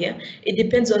answer here. It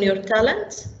depends on your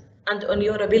talent and on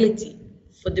your ability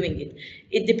for doing it.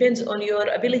 It depends on your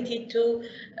ability to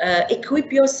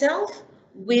equip yourself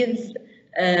with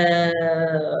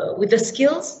the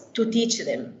skills to teach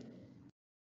them.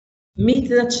 Meet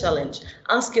that challenge.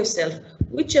 Ask yourself,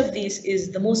 which of these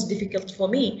is the most difficult for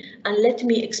me? And let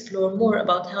me explore more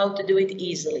about how to do it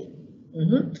easily.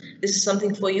 This is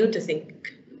something for you to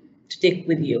think, to take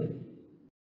with you.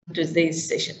 today's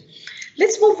session.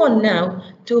 Let's move on now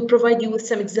to provide you with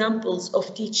some examples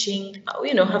of teaching,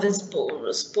 having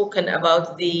spoken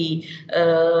about the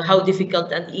how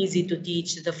difficult and easy to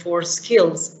teach the 4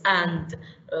 skills and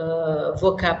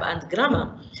vocab and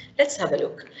grammar. Let's have a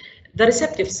look. The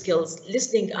receptive skills,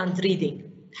 listening and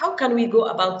reading. How can we go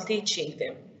about teaching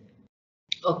them?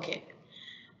 Okay.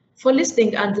 For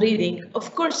listening and reading,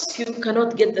 of course, you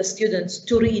cannot get the students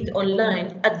to read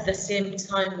online at the same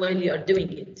time while you are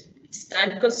doing it. It's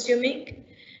time consuming,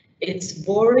 it's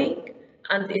boring,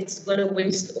 and it's gonna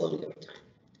waste all your time.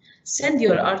 Send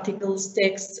your articles,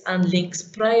 texts, and links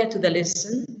prior to the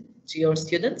lesson to your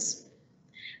students.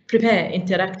 Prepare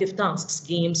interactive tasks,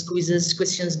 games, quizzes,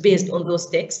 questions based on those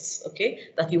texts, okay,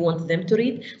 that you want them to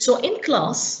read. So in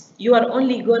class, you are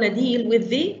only gonna deal with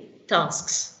the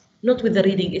tasks, not with the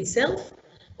reading itself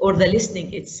or the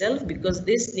listening itself, because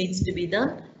this needs to be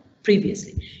done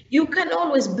previously. You can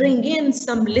always bring in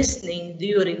some listening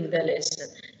during the lesson.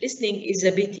 Listening is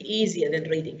a bit easier than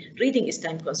reading. Reading is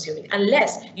time consuming,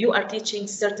 unless you are teaching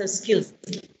certain skills,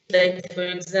 like for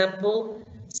example,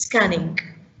 scanning.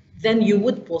 Then you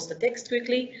would post the text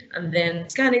quickly and then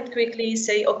scan it quickly,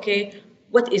 say, okay,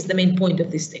 what is the main point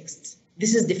of this text?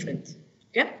 This is different,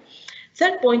 okay?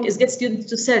 Third point is get students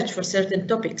to search for certain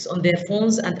topics on their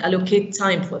phones and allocate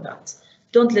time for that.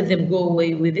 Don't let them go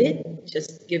away with it.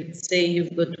 Just say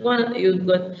you've got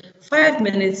 5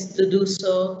 minutes to do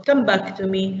so. Come back to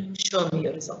me, show me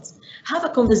your results. Have a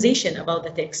conversation about the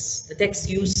text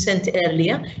you sent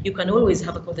earlier. You can always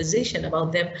have a conversation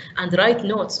about them and write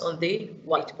notes on the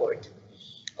whiteboard.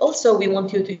 Also, we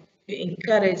want you to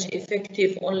encourage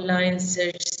effective online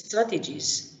search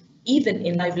strategies. Even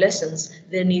in live lessons,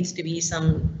 there needs to be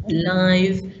some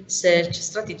live search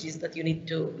strategies that you need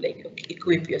to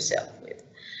equip yourself with.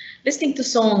 Listening to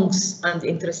songs and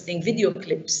interesting video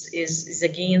clips is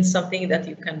again something that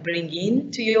you can bring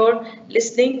into your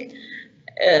listening.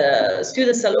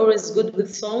 Students are always good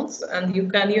with songs, and you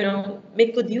can,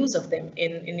 make good use of them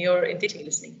in your teaching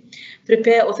listening.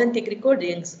 Prepare authentic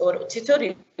recordings or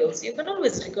tutorials. You can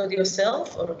always record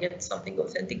yourself or get something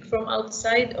authentic from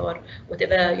outside, or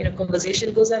whatever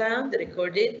conversation goes around,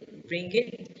 record it, bring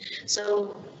it.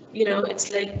 So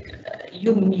it's like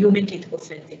you make it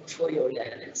authentic for your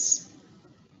learners.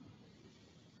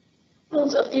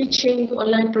 Of teaching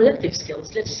online productive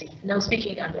skills. Let's see. Now,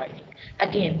 speaking and writing.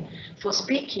 Again, for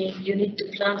speaking, you need to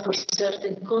plan for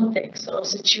certain contexts or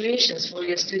situations for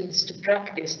your students to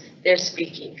practice their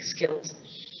speaking skills.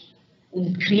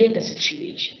 Create a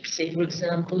situation. Say, for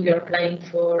example, you're applying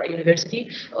for a university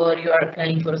or you are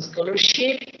applying for a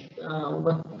scholarship.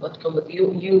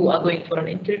 You are going for an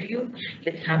interview.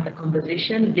 Let's have the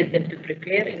conversation, get them to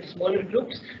prepare in smaller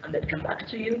groups, and then come back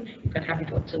to you. You can have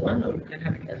it one-to-one, or you can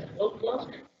have it as a whole class,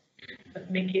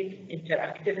 but make it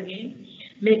interactive again.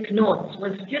 Make notes.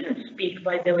 When students speak,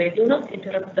 by the way, do not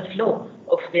interrupt the flow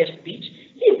of their speech.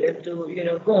 Leave them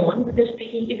to go on with their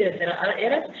speaking. If there are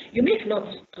errors, you make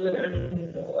notes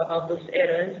about those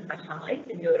errors aside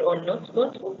in your own notes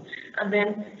notebook, and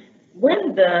then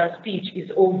when the speech is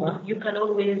over, you can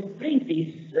always bring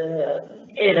these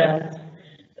errors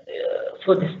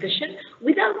for discussion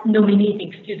without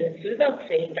nominating students, without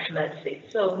saying Ahmad said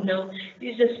so. No,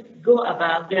 you just go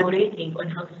about elaborating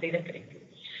on how to say that correctly.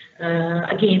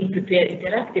 Again, prepare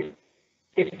interactive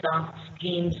tasks,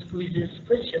 games, quizzes,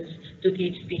 questions to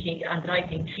teach speaking and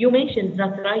writing. You mentioned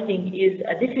that writing is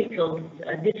a difficult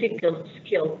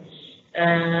skill.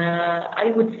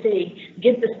 I would say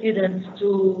get the students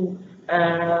to,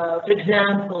 for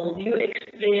example, you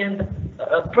explain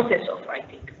the process of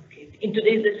writing. Okay. In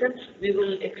today's lesson, we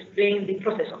will explain the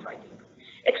process of writing.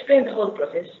 Explain the whole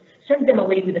process. Send them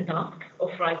away with the task of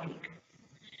writing.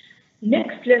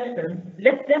 Next lesson,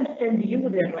 let them send you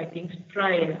their writings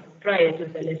prior to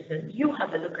the lesson. You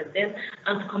have a look at them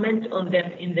and comment on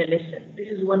them in the lesson. This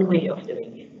is one way of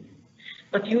doing it.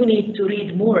 But you need to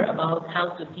read more about how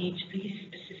to teach these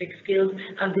specific skills,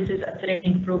 and this is a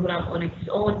training program on its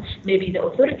own. Maybe the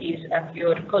authorities at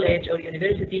your college or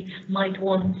university might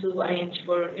want to arrange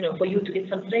for you to get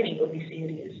some training on these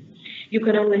areas. You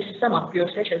can always sum up your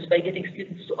sessions by getting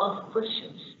students to ask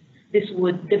questions. This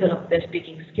would develop their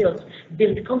speaking skills,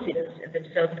 build confidence in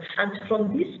themselves, and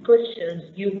from these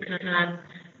questions you can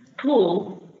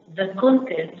pull the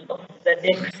content of the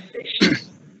next session.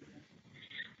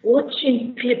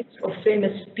 Watching clips of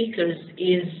famous speakers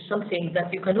is something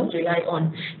that you can also rely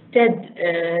on.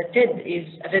 TED is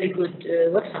a very good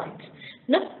website.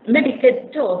 Not maybe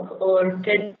TED Talk or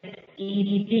TED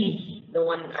EDD, the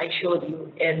one I showed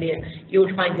you earlier. You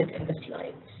will find it in the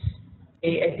slides.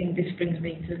 Okay, I think this brings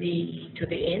me to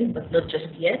the end, but not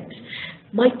just yet.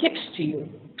 My tips to you.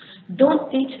 Don't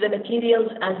teach the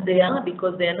materials as they are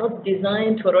because they are not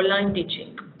designed for online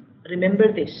teaching.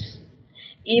 Remember this.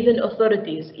 Even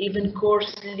authorities, even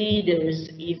course leaders,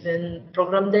 even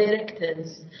program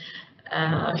directors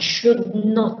should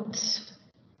not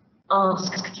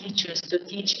ask teachers to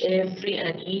teach every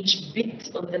and each bit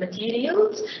of the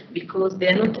materials because they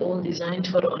are not all designed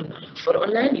for online. For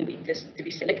online, you need to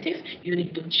be selective. You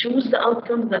need to choose the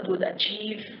outcomes that would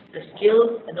achieve the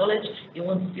skills, the knowledge you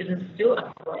want students to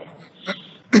acquire.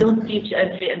 Don't teach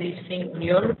every and each thing on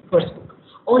your coursebook.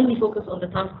 Only focus on the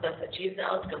tasks that achieve the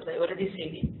outcomes. I already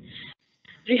said it.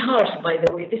 Rehearse, by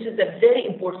the way, this is a very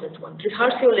important one.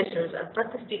 Rehearse your lessons and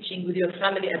practice teaching with your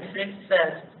family and friends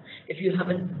first. If you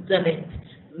haven't done it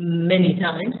many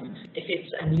times, if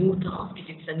it's a new task, if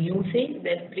it's a new thing,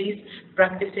 then please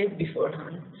practice it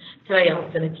beforehand. Try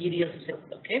out the materials,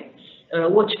 okay?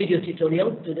 Watch video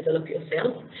tutorials to develop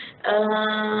yourself.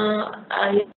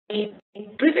 In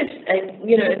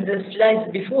the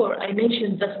slides before, I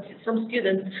mentioned that some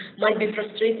students might be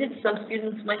frustrated, some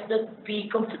students might not be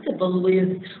comfortable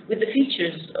with the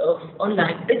features of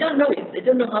online. They don't know it, they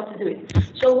don't know how to do it.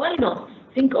 So why not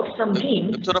think of some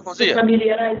games to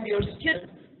familiarize your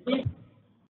students with.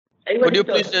 Could you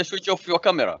please switch off your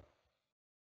camera?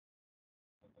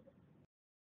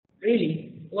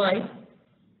 Really? Why?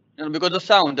 No, because the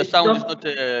sound is not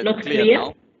clear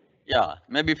now. Yeah,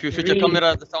 maybe if you switch the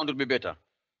camera, the sound will be better.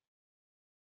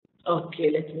 Okay,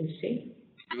 let me see.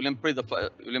 You will improve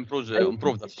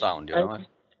the sound. You know.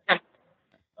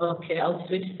 Okay, I'll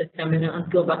switch the camera and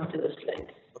go back to the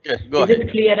slide. Okay, go ahead. Is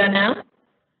it clearer now?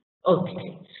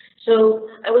 Okay. So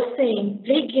I was saying,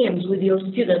 play games with your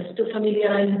students to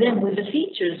familiarize them with the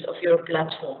features of your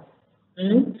platform.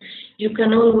 You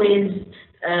can always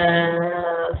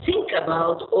think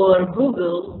about or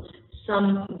Google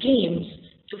some games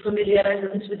to familiarize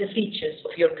them with the features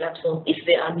of your platform if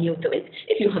they are new to it,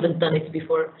 if you haven't done it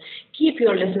before. Keep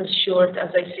your lessons short,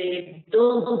 as I say,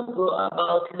 don't go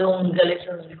about longer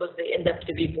lessons because they end up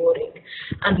to be boring.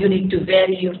 And you need to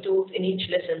vary your tools in each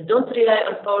lesson. Don't rely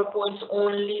on PowerPoints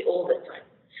only all the time.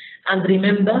 And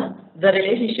remember the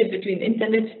relationship between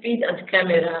internet speed and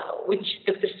camera, which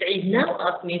Dr. Saeed now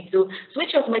asked me to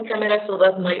switch off my camera so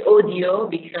that my audio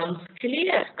becomes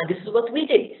clear. And this is what we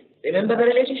did. Remember the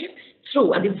relationship?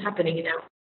 True, and it's happening now.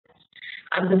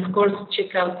 And of course,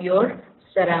 check out your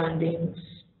surroundings.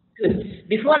 Good.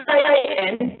 Before I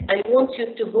end, I want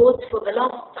you to vote for the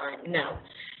last time now.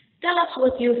 Tell us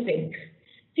what you think.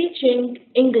 Teaching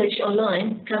English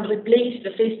online can replace the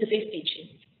face-to-face teaching.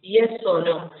 Yes or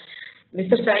no?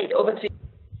 Mr. Saeed, over to you.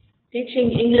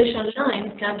 Teaching English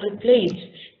online can replace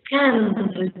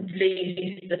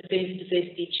the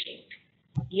face-to-face teaching.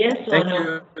 Yes or no? Thank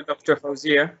you, Dr.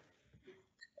 Fawziya.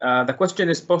 The question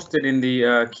is posted in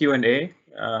the Q&A.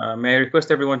 May I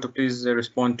request everyone to please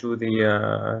respond to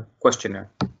the questionnaire.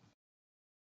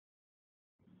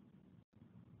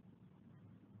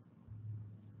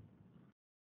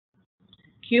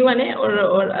 Q&A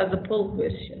or as a poll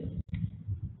question?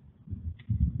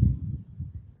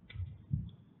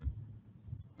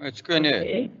 It's Q&A.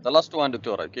 Okay. The last one,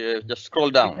 Doctor. Okay, just scroll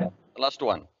down. Yeah. The last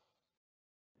one.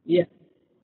 Yeah.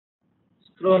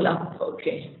 Scroll up.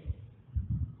 Okay.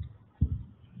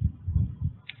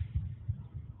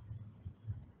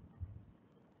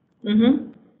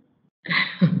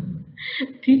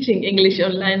 Teaching English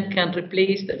online can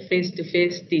replace the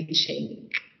face-to-face teaching.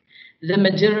 The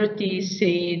majority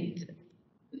said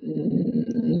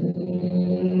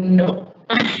no.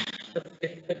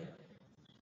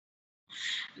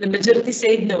 The majority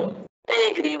said no.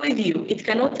 I agree with you. It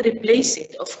cannot replace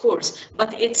it, of course,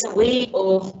 but it's a way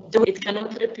of doing it. It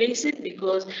cannot replace it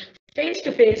because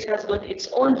face-to-face has got its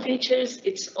own features,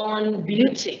 its own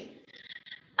beauty.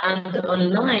 And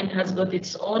online has got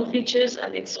its own features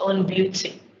and its own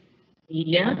beauty.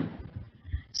 Yeah.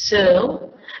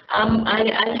 So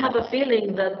I have a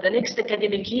feeling that the next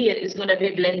academic year is going to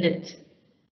be blended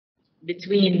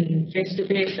between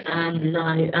face-to-face and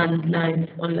live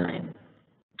online.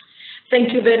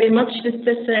 Thank you very much,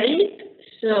 Mr. Saeed.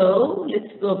 So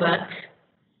let's go back.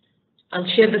 I'll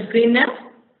share the screen now.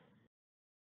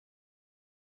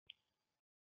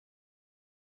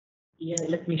 Yeah,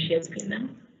 let me share the screen now.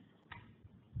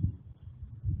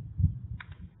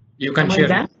 You can share.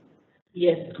 Back?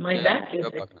 Yes, am I back? Yes,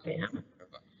 I am.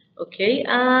 Okay,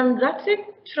 and that's it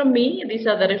from me. These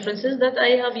are the references that I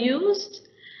have used.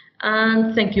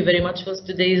 And thank you very much for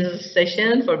today's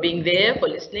session, for being there, for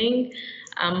listening.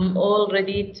 I'm all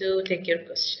ready to take your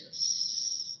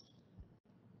questions.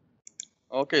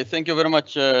 Okay, thank you very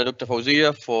much, Dr.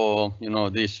 Fawziya, for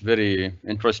this very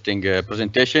interesting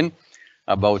presentation.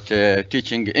 about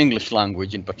teaching English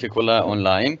language in particular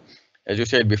online. As you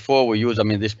said before, we use,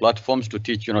 these platforms to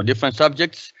teach, different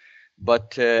subjects,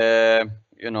 but,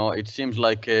 it seems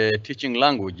like teaching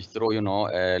language through,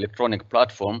 electronic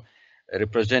platform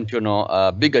represent,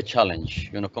 a bigger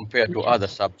challenge, compared to other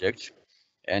subjects.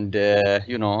 And,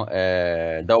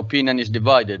 the opinion is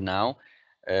divided now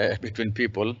between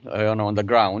people, on the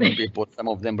ground. People, some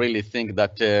of them really think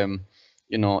that,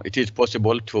 it is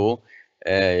possible to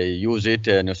use it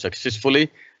successfully,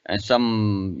 and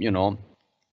some,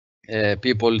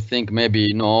 people think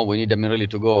maybe no, we need really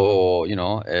to go,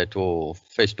 to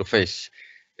face-to-face,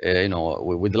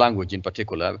 with language in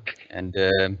particular. And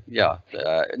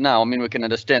now, we can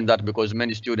understand that because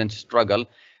many students struggle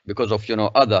because of,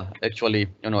 other actually,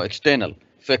 external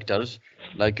factors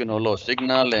like, low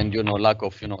signal and, lack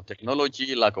of,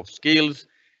 technology, lack of skills.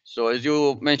 So as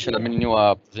you mentioned, in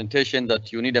your presentation,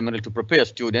 that you need really to prepare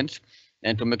students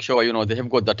and to make sure, they have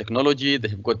got the technology, they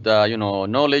have got the,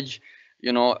 knowledge,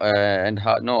 and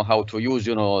know how to use,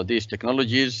 these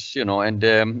technologies, and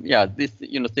these,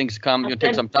 things come,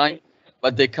 take some time,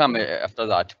 but they come after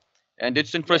that. And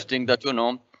it's interesting that,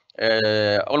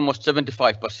 almost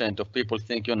 75% of people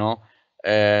think,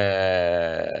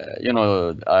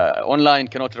 online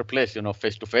cannot replace,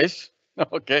 face-to-face.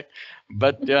 Okay,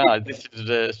 but yeah, this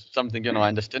is something,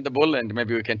 understandable, and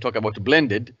maybe we can talk about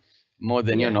blended more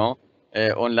than,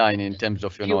 online in terms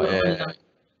of,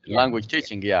 language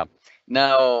teaching. Yeah.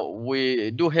 Now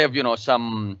we do have,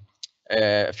 some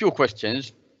few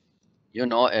questions.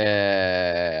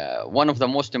 One of the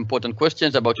most important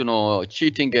questions about,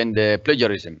 cheating and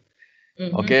plagiarism.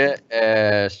 Okay,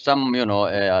 some,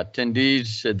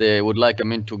 attendees, they would like,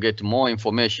 to get more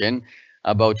information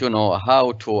about,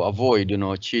 how to avoid,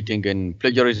 cheating and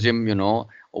plagiarism,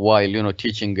 while,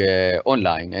 teaching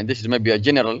online. And this is maybe a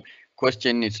general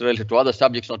question. It's related to other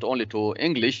subjects, not only to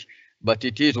English, but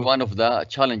it is one of the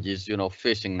challenges,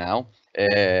 facing now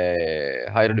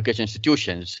higher education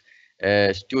institutions.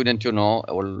 Students,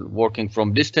 working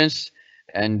from distance,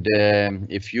 and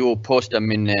if you post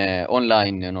them in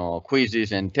online,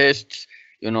 quizzes and tests,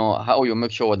 how you make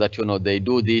sure that, they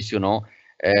do this,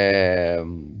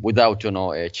 without,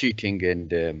 cheating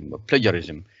and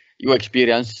plagiarism. Your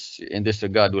experience in this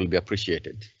regard will be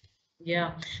appreciated.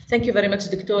 Yeah, thank you very much,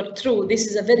 Dr. True. This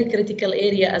is a very critical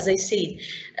area, as I said.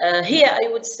 Here, I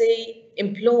would say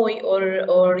employ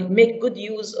or make good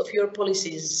use of your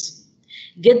policies.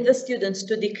 Get the students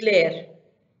to declare.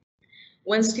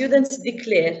 When students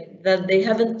declare that they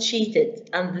haven't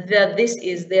cheated and that this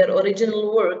is their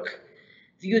original work,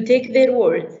 you take their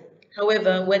word.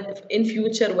 However, in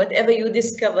future, whatever you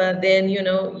discover, then,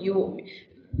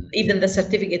 even the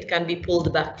certificate can be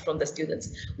pulled back from the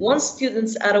students. Once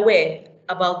students are aware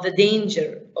about the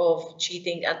danger of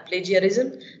cheating and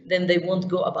plagiarism, then they won't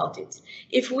go about it.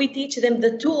 If we teach them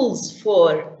the tools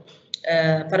for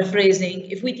paraphrasing,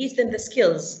 if we teach them the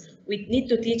skills, we need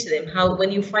to teach them how,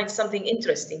 when you find something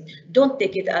interesting, don't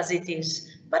take it as it is.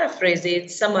 Paraphrase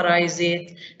it, summarize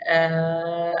it,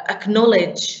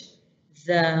 acknowledge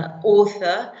the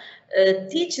author.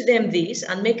 Teach them this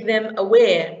and make them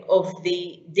aware of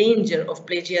the danger of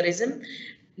plagiarism,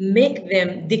 make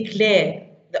them declare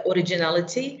the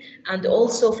originality, and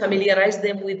also familiarize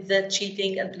them with the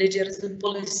cheating and plagiarism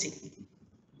policy,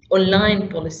 online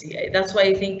policy. That's why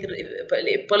I think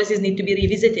policies need to be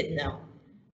revisited now.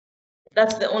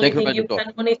 That's the only thing you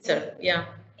can monitor. Yeah.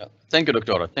 Thank you,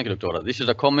 Doctora. Thank you, Doctora. This is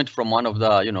a comment from one of the,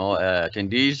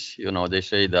 attendees. They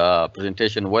say the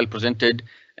presentation well presented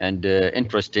and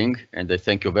interesting, and they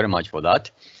thank you very much for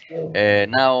that.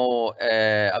 Now,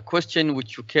 a question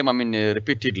which you came,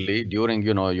 repeatedly during,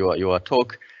 your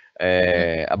talk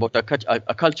about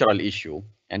a cultural issue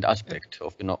and aspect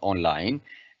of, online.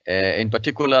 In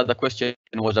particular, the question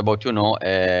was about,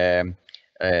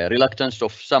 reluctance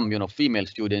of some, female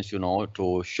students,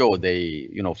 to show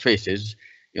their, faces,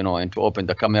 and to open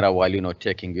the camera while,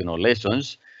 taking,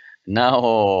 lessons.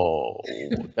 Now,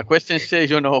 the question says,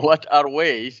 what are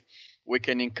ways we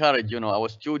can encourage, our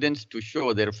students to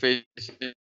show their faces,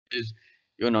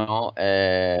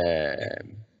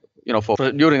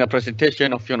 for during a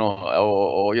presentation of,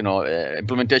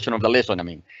 implementation of the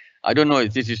lesson. I don't know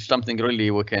if this is something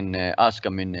really we can ask,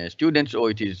 students,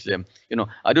 or it is,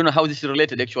 I don't know how this is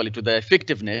related actually to the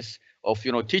effectiveness of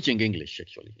teaching English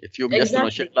actually? If you just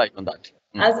shed light on that.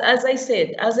 As I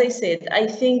said, I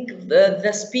think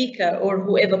the speaker or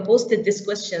whoever posted this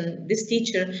question, this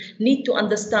teacher, need to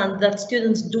understand that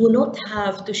students do not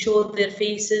have to show their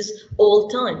faces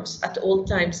at all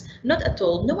times, not at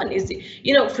all. No one is,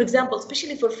 for example,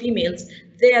 especially for females,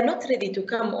 they are not ready to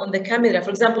come on the camera, for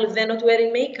example, if they're not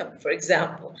wearing makeup, for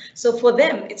example. So for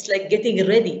them, it's like getting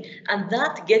ready, and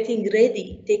that getting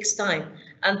ready takes time.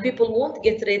 And people won't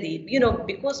get ready,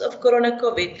 because of Corona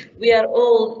COVID, we are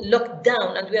all locked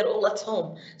down and we are all at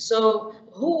home. So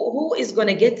who is going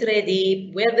to get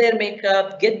ready, wear their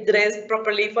makeup, get dressed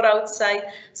properly for outside,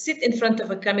 sit in front of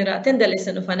a camera, attend a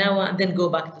lesson of an hour, and then go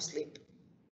back to sleep?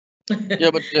 Yeah,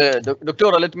 but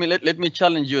Doctora, let me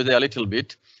challenge you there a little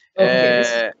bit.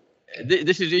 Okay.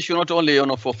 This is issue not only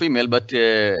for female but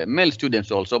male students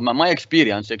also. My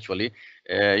experience actually,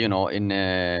 in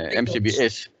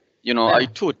MCBS. I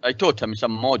taught them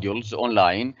some modules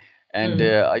online, and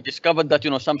I discovered that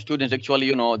some students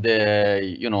actually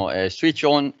they switch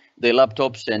on their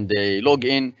laptops and they log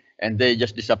in and they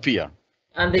just disappear.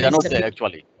 And they are not there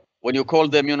actually. When you call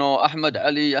them, Ahmed,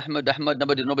 Ali, Ahmed,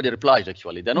 nobody replies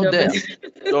actually. They're not there.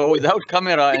 So without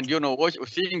camera and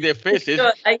seeing their faces,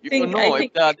 you don't know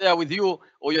if they are there with you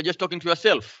or you're just talking to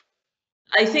yourself.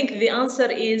 I think the answer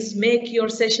is make your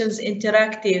sessions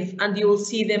interactive, and you will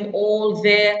see them all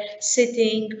there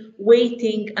sitting,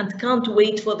 waiting, and can't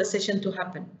wait for the session to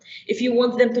happen. If you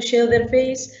want them to share their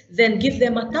face, then give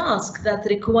them a task that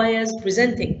requires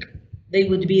presenting. They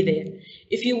would be there.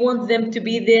 If you want them to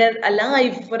be there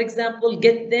alive, for example,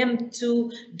 get them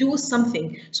to do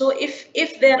something. So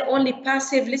if they're only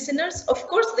passive listeners, of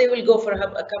course they will go for a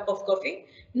cup of coffee.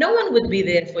 No one would be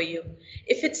there for you.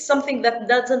 If it's something that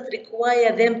doesn't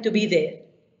require them to be there,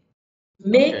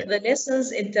 make the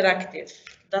lessons interactive.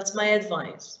 That's my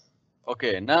advice.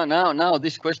 Okay, now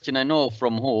this question I know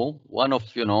from one of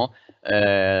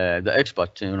the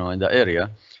experts in the area.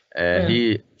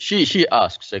 She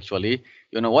asks actually,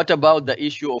 what about the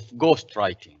issue of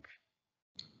ghostwriting?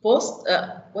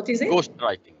 What is it?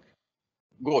 Ghostwriting.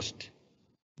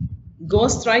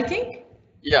 Ghostwriting?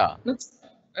 Yeah.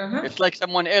 It's like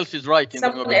someone else is writing.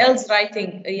 Someone else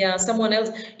writing. Yeah, someone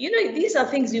else. These are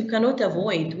things you cannot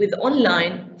avoid. With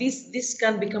online, this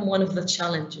can become one of the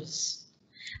challenges.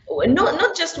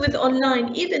 Not just with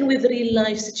online, even with real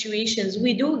life situations,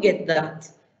 we do get that.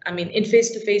 I mean, in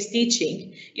face-to-face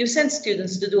teaching, you send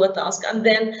students to do a task and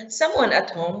then someone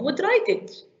at home would write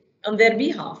it on their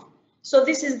behalf. So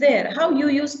this is there. How you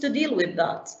used to deal with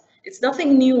that? It's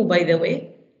nothing new, by the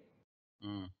way.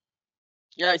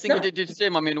 Yeah, I think it is the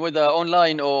same. I mean, whether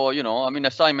online or,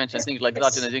 assignments and things like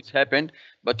that, and things happened.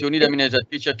 But you need, as a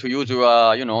teacher to use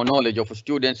your, knowledge of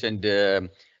students and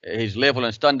his level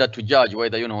and standard to judge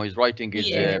whether, his writing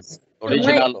is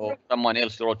original or someone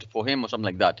else wrote for him or something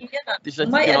like that. Yeah, this is,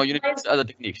 you need other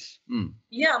techniques.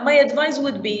 Yeah, my advice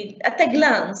would be, at a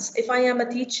glance, if I am a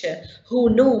teacher who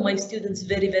know my students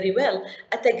very, very well,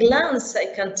 at a glance, I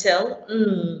can tell,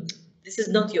 this is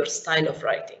not your style of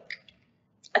writing.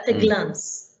 At a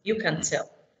glance, you can tell.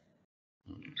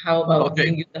 How about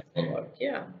doing you the homework?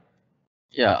 Yeah.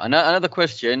 Yeah. Another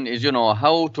question is,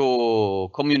 how to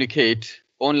communicate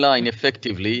online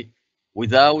effectively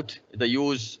without the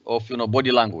use of,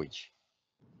 body language.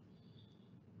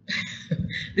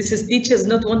 This is teachers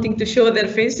not wanting to show their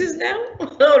faces now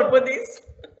or bodies.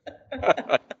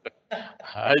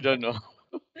 I don't know.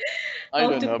 I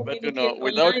don't know, but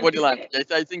without body language,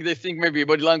 I think they think maybe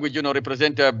body language,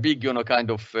 represent a big,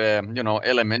 kind of,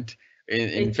 element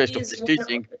in face-to-face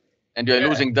teaching, and you're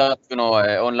losing that,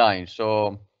 online.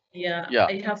 So yeah,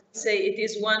 I have to say it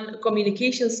is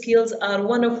communication skills are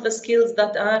one of the skills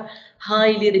that are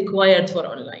highly required for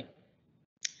online.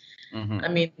 I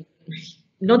mean,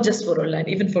 not just for online,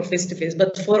 even for face-to-face,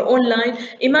 but for online.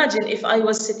 Imagine if I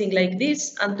was sitting like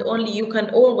this and only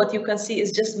what you can see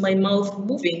is just my mouth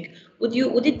moving. Would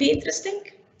it be interesting?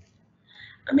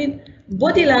 I mean,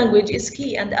 body language is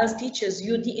key, and as teachers,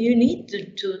 you need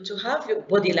to have your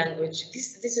body language.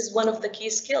 This is one of the key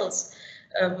skills.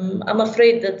 I'm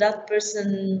afraid that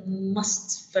person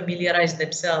must familiarize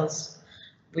themselves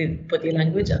with body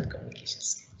language and communication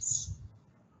skills.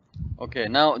 Okay,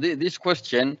 now this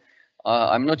question,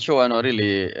 I'm not sure I know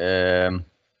really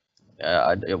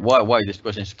why this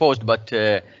question is posed, but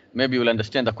maybe you'll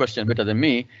understand the question better than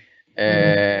me.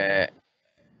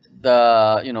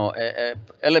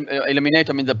 Eliminate,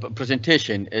 the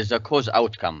presentation is a cause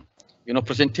outcome.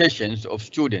 Presentations of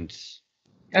students.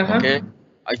 Okay,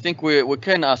 I think we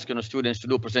can ask students to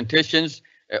do presentations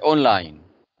online.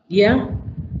 Yeah,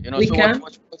 we can.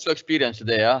 What's your experience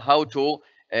there? How to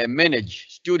manage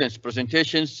students'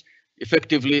 presentations,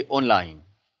 effectively online?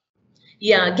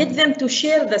 Yeah, get them to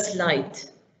share the slide.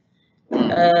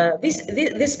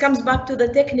 This comes back to the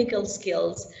technical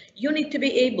skills. You need to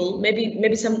be able,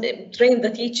 maybe some train the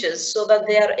teachers so that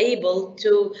they are able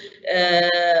to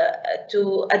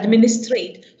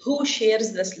administrate who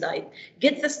shares the slide.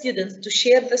 Get the students to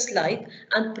share the slide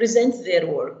and present their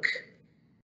work.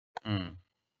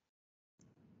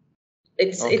 I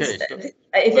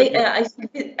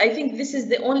think this is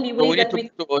the only way that we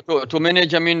to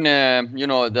manage. I mean,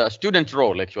 the student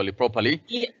role actually properly.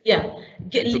 Yeah.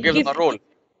 To give them a role.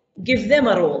 Give them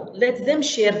a role. Let them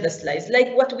share the slides.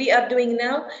 Like what we are doing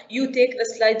now. You take the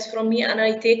slides from me and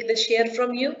I take the share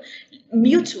from you.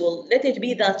 Mutual. Let it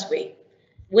be that way.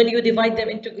 When you divide them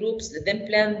into groups, let them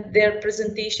plan their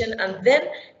presentation and then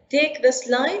take the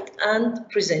slide and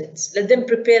present. Let them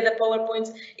prepare the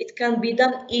PowerPoints. It can be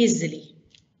done easily.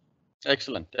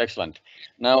 Excellent, excellent.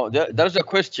 Now there's a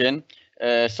question.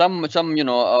 Some of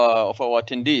our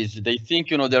attendees, they think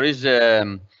there is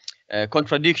a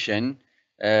contradiction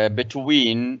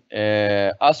between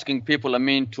asking people,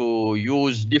 to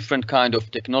use different kind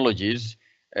of technologies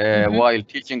while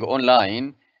teaching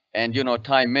online and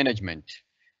time management.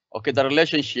 Okay, the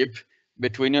relationship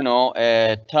between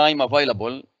time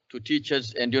available to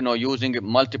teachers and using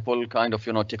multiple kind of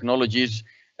technologies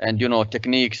and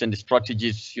techniques and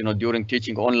strategies during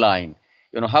teaching online.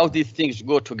 How these things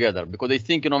go together, because they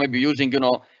think maybe using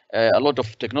a lot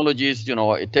of technologies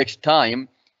it takes time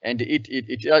and it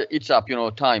eats up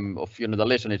time of the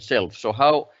lesson itself. So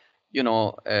how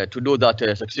to do that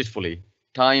successfully?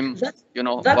 Time, that's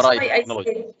why I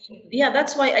said,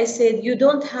 that's why I said you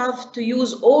don't have to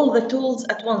use all the tools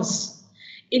at once.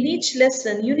 In each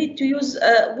lesson, you need to use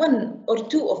one or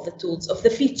two of the tools, of the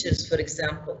features, for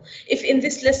example. If in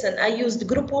this lesson I used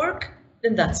group work,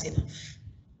 then that's enough.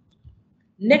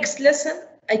 Next lesson,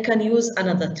 I can use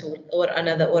another tool or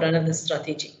another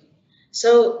strategy.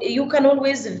 So you can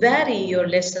always vary your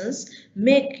lessons,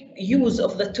 make use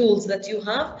of the tools that you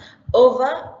have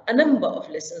over a number of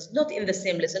lessons, not in the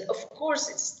same lesson. Of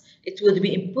course, it would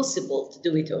be impossible to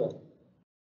do it all.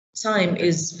 Time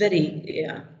is very,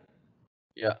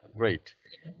 Yeah, great.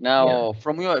 Now,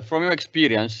 from your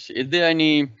experience, is there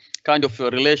any kind of a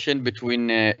relation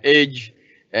between age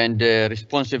and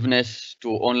responsiveness to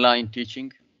online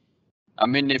teaching?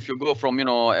 If you go from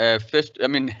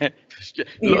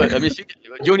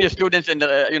junior students and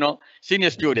senior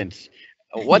students,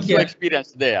 what's your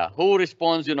experience there? Who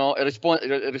responds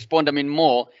respond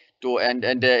more to and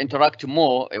interact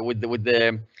more with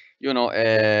the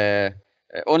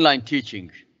online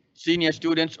teaching? Senior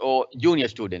students or junior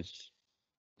students?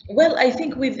 Well, I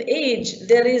think with age,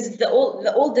 there is the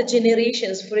older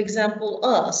generations. For example,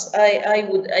 us.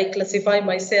 I classify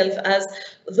myself as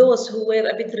those who were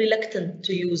a bit reluctant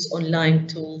to use online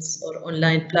tools or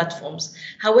online platforms.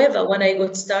 However, when I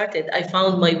got started, I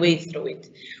found my way through it.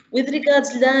 With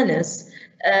regards learners,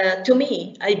 to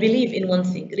me, I believe in one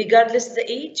thing. Regardless the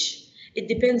age, it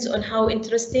depends on how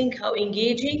interesting, how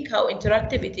engaging, how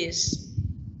interactive it is.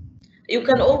 You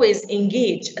can always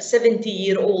engage a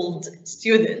 70-year-old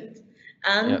student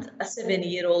and a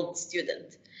 7-year-old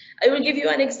student. I will give you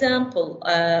an example.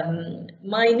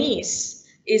 My niece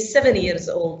is 7 years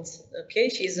old. Okay,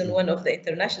 she's in one of the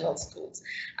international schools.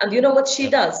 And you know what she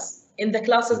does in the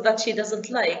classes that she doesn't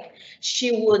like?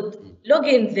 She would log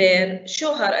in there,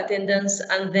 show her attendance,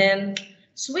 and then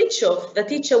switch off. The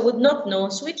teacher would not know,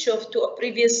 switch off to a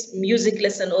previous music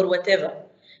lesson or whatever,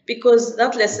 because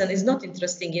that lesson is not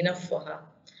interesting enough for her.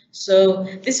 So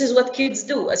this is what kids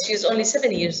do, as she's only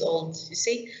 7 years old, you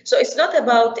see? So it's not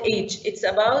about age, it's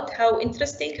about how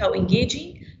interesting, how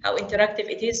engaging, how interactive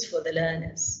it is for the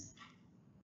learners.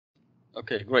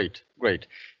 Okay, great.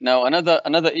 Now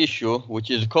another issue which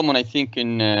is common, I think,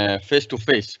 in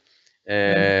face-to-face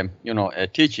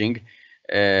teaching,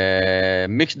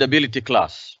 mixed ability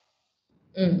class.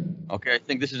 Okay, I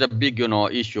think this is a big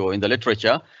issue in the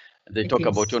literature. They talk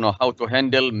about how to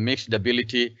handle mixed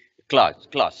ability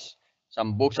class.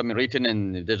 Some books have been written,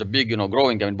 and there's a big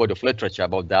growing body of literature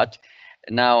about that.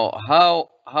 Now,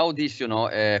 how this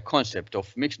concept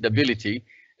of mixed ability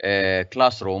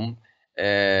classroom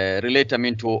relate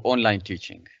to online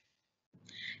teaching?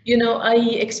 I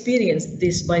experienced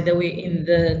this, by the way, in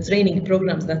the training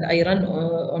programs that I run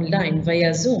online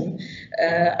via Zoom.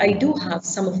 I do have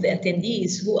some of the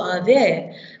attendees who are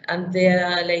there and they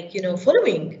are like,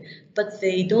 following, but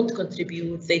they don't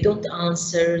contribute, they don't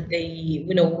answer. They,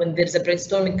 when there's a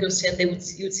brainstorming question, you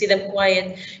would see them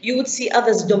quiet. You would see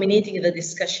others dominating the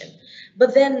discussion.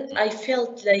 But then I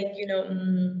felt like,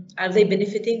 are they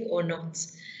benefiting or not?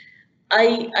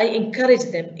 I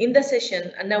encourage them in the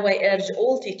session, and now I urge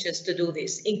all teachers to do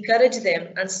this. Encourage them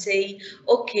and say,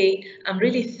 okay, I'm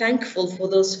really thankful for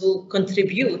those who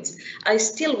contribute. I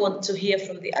still want to hear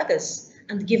from the others,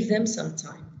 and give them some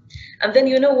time. And then,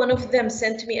 you know, one of them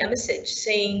sent me a message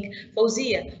saying,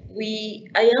 Fawziya,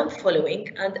 I am following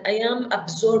and I am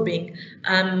absorbing,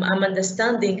 I'm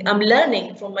understanding, I'm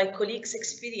learning from my colleagues'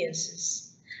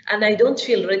 experiences, and I don't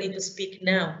feel ready to speak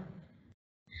now.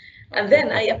 And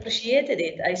then I appreciated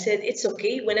it. I said, it's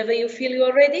okay, whenever you feel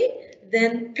you're ready,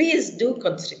 then please do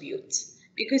contribute.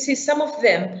 Because see, some of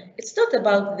them, it's not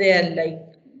about their, like,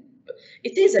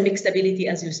 it is a mixed ability,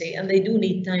 as you say, and they do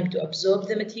need time to absorb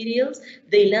the materials.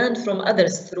 They learn from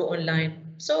others through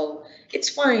online. So it's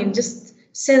fine, just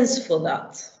sense for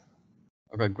that.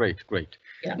 Okay, great, great.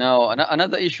 Yeah. Now,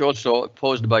 another issue also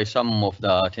posed by some of the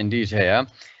attendees here,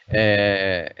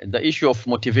 the issue of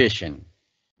motivation.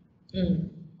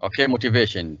 Okay,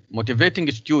 motivation.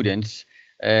 Motivating students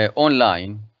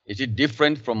online, is it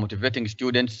different from motivating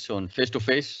students on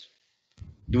face-to-face?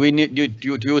 Do we need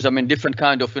to use, I mean, different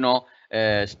kind of, you know,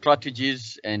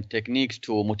 strategies and techniques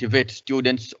to motivate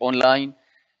students online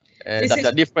that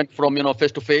are different from, you know,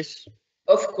 face-to-face?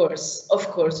 Of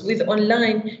course. With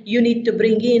online, you need to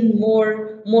bring in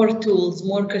more tools,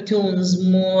 more cartoons,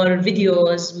 more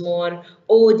videos, more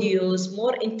audios,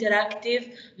 more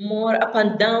interactive, more up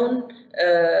and down.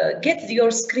 Get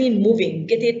your screen moving,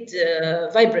 get it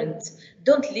vibrant.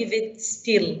 Don't leave it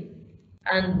still,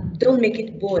 and don't make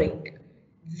it boring.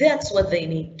 That's what they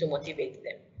need to motivate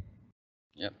them.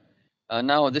 Yep.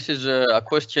 Now, this is a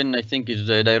question I think is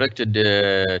directed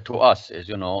to us, as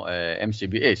you know,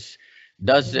 MCBS.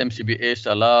 Does MCBS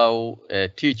allow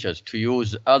teachers to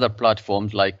use other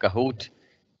platforms like Kahoot,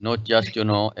 not just, you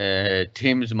know,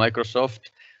 Teams, Microsoft?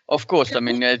 Of course, I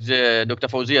mean, as Dr.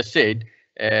 Fawziya said,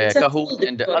 Kahoot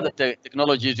and other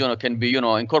technologies, you know, can be, you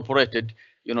know, incorporated,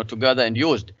 you know, together and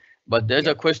used. But there's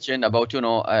a question about, you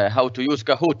know, how to use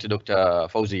Kahoot, Dr.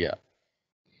 Fawziya.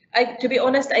 To be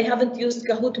honest, I haven't used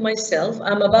Kahoot myself.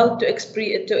 I'm about to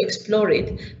explore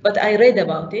it, but I read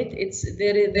about it.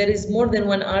 There is more than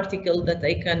one article that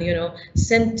I can, you know,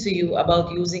 send to you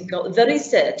about using Kahoot.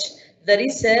 The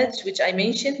research which I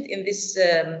mentioned in this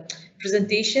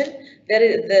presentation,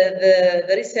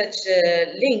 the research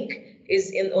link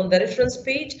is on the reference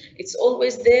page. It's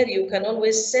always there. You can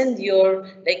always send your,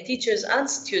 like, teachers and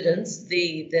students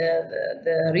the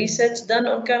research done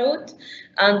on Kahoot,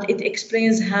 and it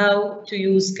explains how to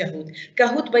use Kahoot.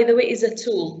 Kahoot, by the way, is a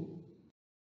tool,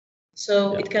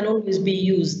 so it can always be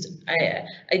used.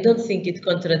 I don't think it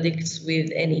contradicts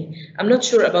with any. I'm not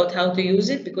sure about how to use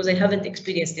it because I haven't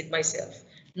experienced it myself,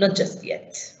 not just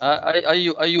yet. I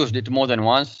used it more than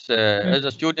once as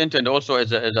a student and also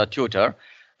as a tutor.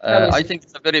 I think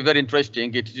it's very, very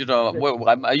interesting. It's, you know, well,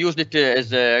 I used it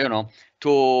as you know,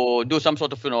 to do some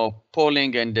sort of, you know,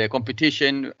 polling and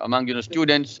competition among, you know,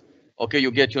 students. Okay,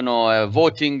 you get, you know,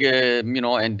 voting, you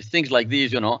know, and things like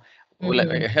these, you know, will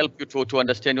help you to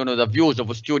understand, you know, the views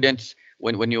of students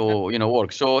when you know,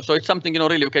 work. So it's something, you know,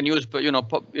 really you can use, you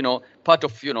know, part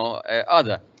of, you know,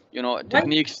 other, you know,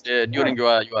 techniques during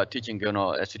your teaching, you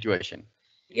know, situation.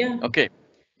 Yeah. Okay.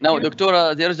 Now,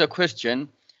 Doctora, there is a question.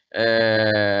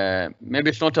 Maybe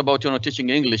it's not about, you know,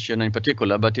 teaching English, you know, in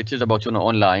particular, but it is about, you know,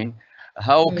 online.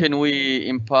 How can we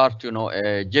impart, you know,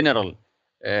 general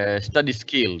study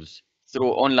skills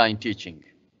through online teaching?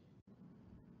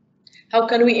 How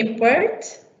can we impart?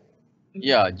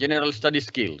 Yeah, general study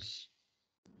skills.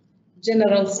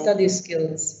 General study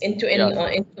skills into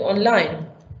online.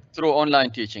 Through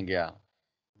online teaching, yeah.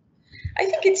 I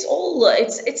think it's all,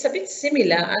 it's a bit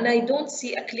similar, and I don't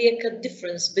see a clear-cut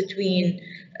difference between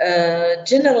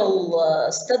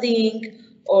general studying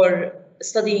or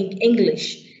studying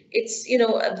English. It's, you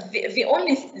know, the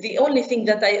only thing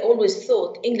that I always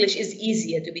thought English is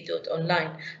easier to be taught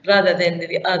online rather than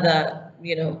the other,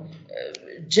 you know,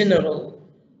 general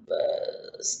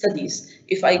studies.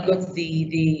 If I got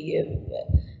the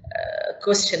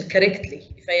question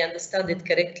correctly, if I understand it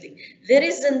correctly, there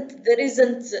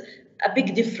isn't a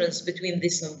big difference between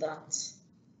this and that.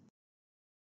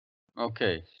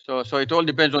 Okay, so it all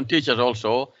depends on teachers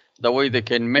also, the way they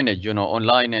can manage, you know,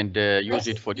 online and use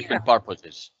it for different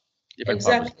purposes.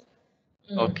 Exactly.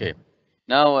 Okay.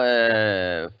 Now,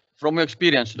 from your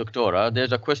experience, Doctora,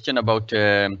 there's a question about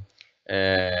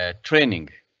training.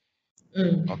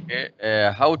 Okay,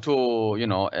 how to, you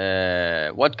know,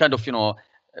 what kind of, you know,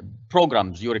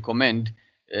 programs you recommend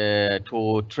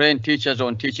to train teachers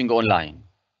on teaching online?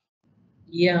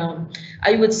 Yeah,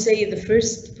 I would say the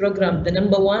first program, the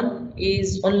number one,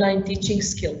 is online teaching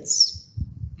skills.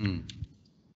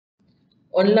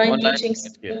 Online teaching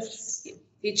skills.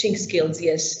 Teaching skills,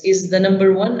 yes, is the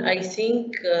number one, I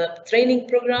think, training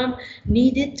program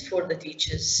needed for the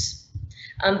teachers.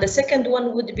 And the second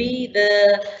one would be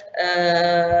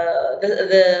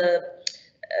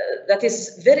that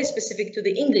is very specific to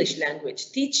the English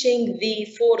language, teaching the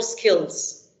 4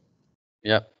 skills.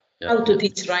 Yeah. How to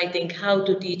teach writing, how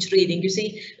to teach reading. You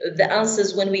see, the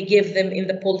answers when we gave them in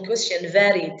the poll question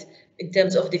varied in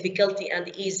terms of difficulty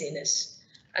and easiness.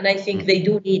 And I think they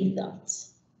do need that,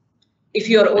 if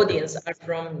your audience are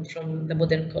from the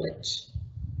modern college.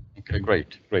 Okay,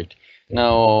 great.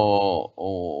 Now,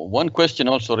 one question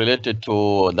also related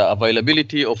to the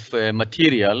availability of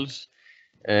materials,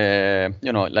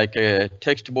 like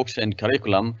textbooks and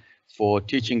curriculum for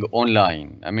teaching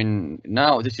online. I mean,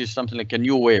 now this is something like a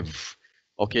new wave,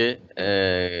 okay,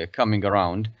 coming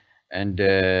around. And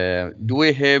do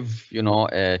we have,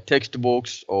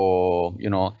 textbooks or,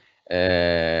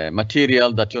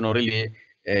 material that, really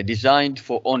designed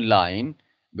for online?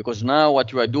 Because now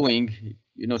what you are doing,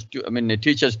 the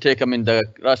teachers take, the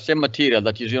same material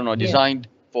that is, designed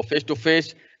for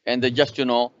face-to-face, and they just,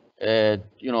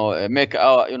 make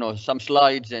our, some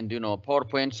slides and,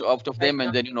 PowerPoints out of them,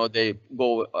 and then, they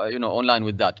go, online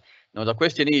with that. Now, the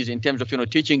question is, in terms of,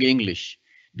 teaching English,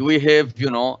 do we have,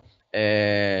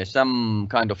 some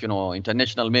kind of,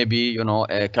 international, maybe,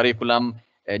 curriculum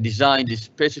designed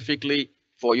specifically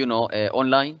for,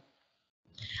 online?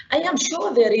 I am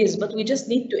sure there is, but we just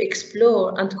need to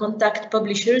explore and contact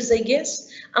publishers, I guess.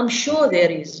 I'm sure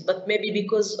there is, but maybe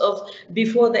because of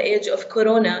before the age of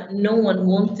Corona, no one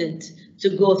wanted to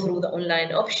go through the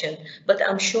online option, but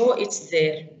I'm sure it's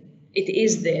there. It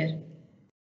is there.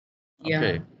 Yeah.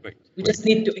 Okay, great. We just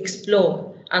need to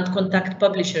explore and contact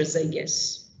publishers, I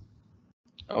guess.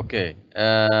 Okay.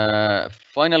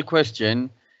 Final question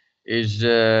is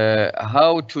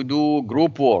how to do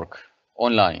group work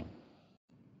online?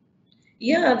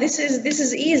 Yeah, this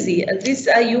is easy.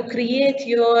 You create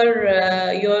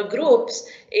your groups.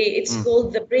 It's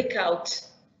called the breakout.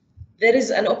 There is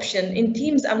an option in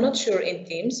Teams. I'm not sure in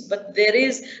Teams, but there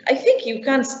is. I think you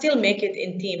can still make it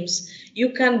in Teams. You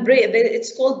can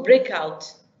it's called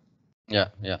breakout. Yeah.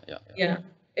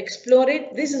 Explore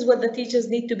it. This is what the teachers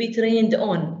need to be trained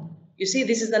on. You see,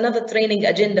 this is another training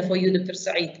agenda for you, Dr.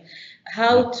 Saeed.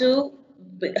 How to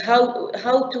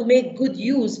make good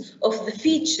use of the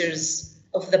features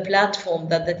of the platform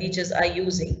that the teachers are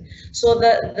using. So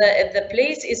the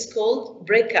place is called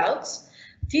breakouts.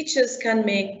 Teachers can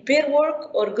make pair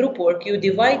work or group work. You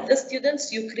divide the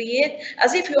students, you create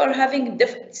as if you are having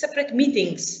separate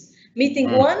meetings.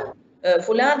 Meeting 1,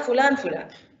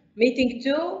 fulan. Meeting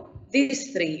 2,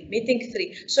 these 3. Meeting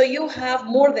 3. So you have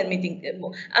more than meeting.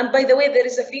 And by the way, there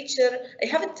is a feature, I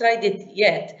haven't tried it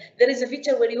yet. There is a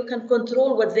feature where you can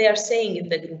control what they are saying in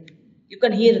the group. You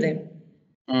can hear them.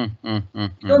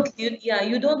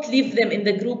 You don't leave them in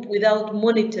the group without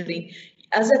monitoring.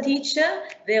 As a teacher,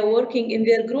 they're working in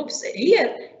their groups.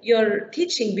 Here, your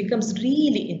teaching becomes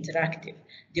really interactive.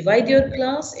 Divide your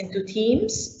class into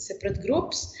teams, separate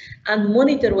groups, and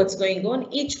monitor what's going on.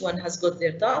 Each one has got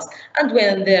their task. And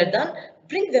when they're done,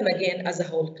 bring them again as a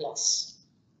whole class.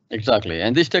 Exactly.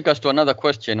 And this takes us to another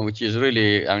question, which is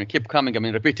really, keep coming,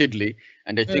 repeatedly.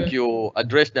 And I think you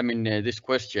addressed them in this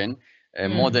question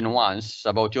more than once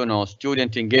about,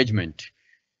 student engagement,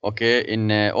 okay,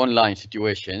 in online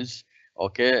situations.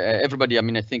 Okay, everybody,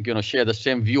 I think, share the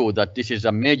same view that this is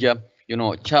a major,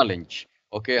 challenge,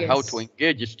 okay, how to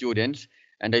engage students.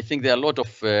 And I think there are a lot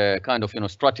of kind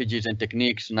of, strategies and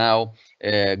techniques now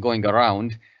going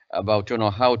around about,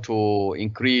 how to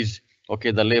increase,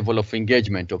 okay, the level of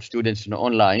engagement of students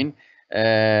online.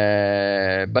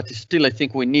 But still, I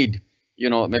think we need,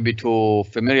 maybe to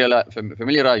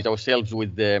familiarize ourselves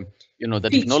with the, the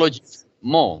technology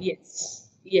more.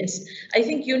 Yes. I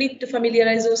think you need to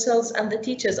familiarize yourselves and the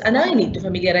teachers, and I need to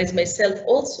familiarize myself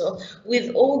also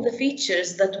with all the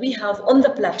features that we have on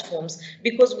the platforms,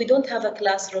 because we don't have a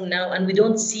classroom now and we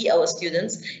don't see our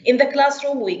students. In the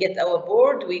classroom, we get our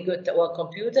board, we got our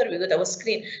computer, we got our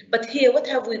screen. But here, what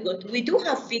have we got? We do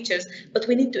have features, but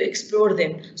we need to explore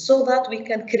them so that we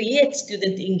can create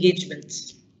student engagement.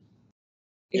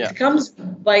 It comes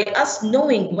by us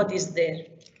knowing what is there.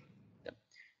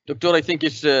 Doctor, I think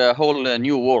it's a whole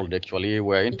new world, actually,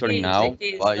 we're entering now,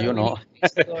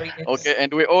 okay,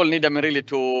 and we all need really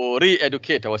to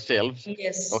re-educate ourselves,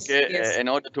 in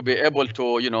order to be able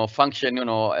to, function,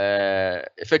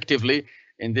 effectively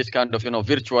in this kind of,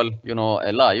 virtual,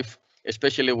 life,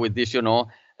 especially with this,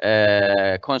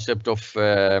 concept of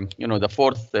the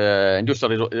fourth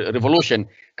industrial revolution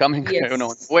coming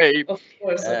Yes. way. Of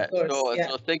course,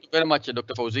 So thank you very much,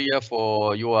 Dr. Fawziya,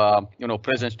 for your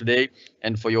presence today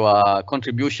and for your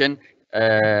contribution.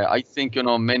 I think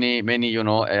many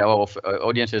our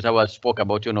audiences spoke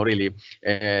about really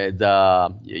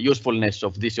the usefulness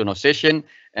of this session,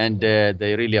 and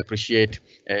they really appreciate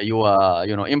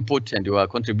your input and your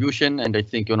contribution. And I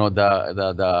think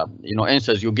the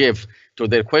answers you gave to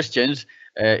their questions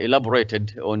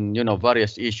elaborated on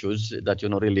various issues that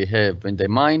really have in their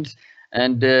minds.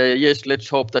 And yes, let's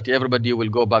hope that everybody will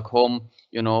go back home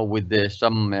with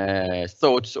some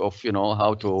thoughts of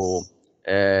how to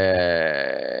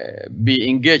be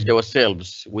engaged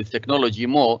ourselves with technology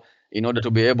more in order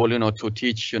to be able to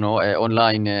teach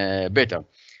online better.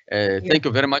 Thank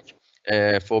you very much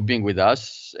for being with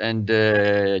us. And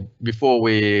before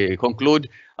we conclude,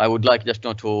 I would like just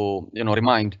to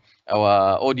remind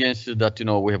our audience that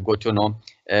we have got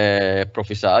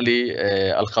Professor Ali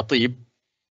Al Khatib,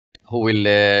 who will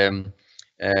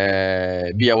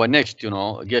be our next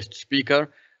guest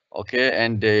speaker. Okay,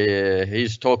 and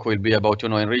his talk will be about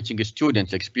enriching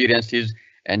students' experiences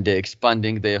and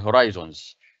expanding their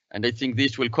horizons. And I think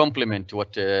this will complement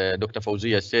what Dr.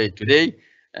 Fawziya said today,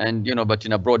 and but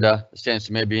in a broader sense,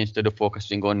 maybe instead of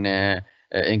focusing on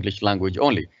English language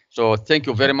only. So thank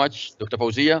you very much, Dr.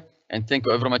 Fawziya, and thank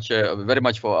you very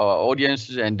much for our audience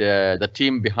and the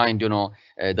team behind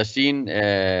the scene,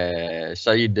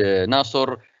 Saeed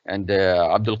Nasser and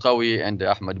Abdul Qawi and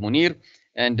Ahmed Munir,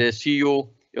 and see you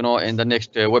in the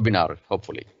next webinar,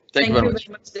 hopefully. Thank you very much,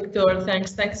 Doctor.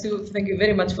 Thank you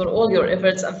very much for all your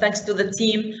efforts, and thanks to the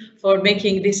team for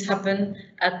making this happen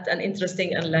at an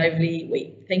interesting and lively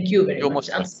way. Thank you very much.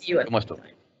 I'll see you at the time.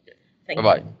 Thank you.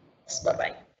 Bye-bye.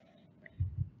 Bye-bye.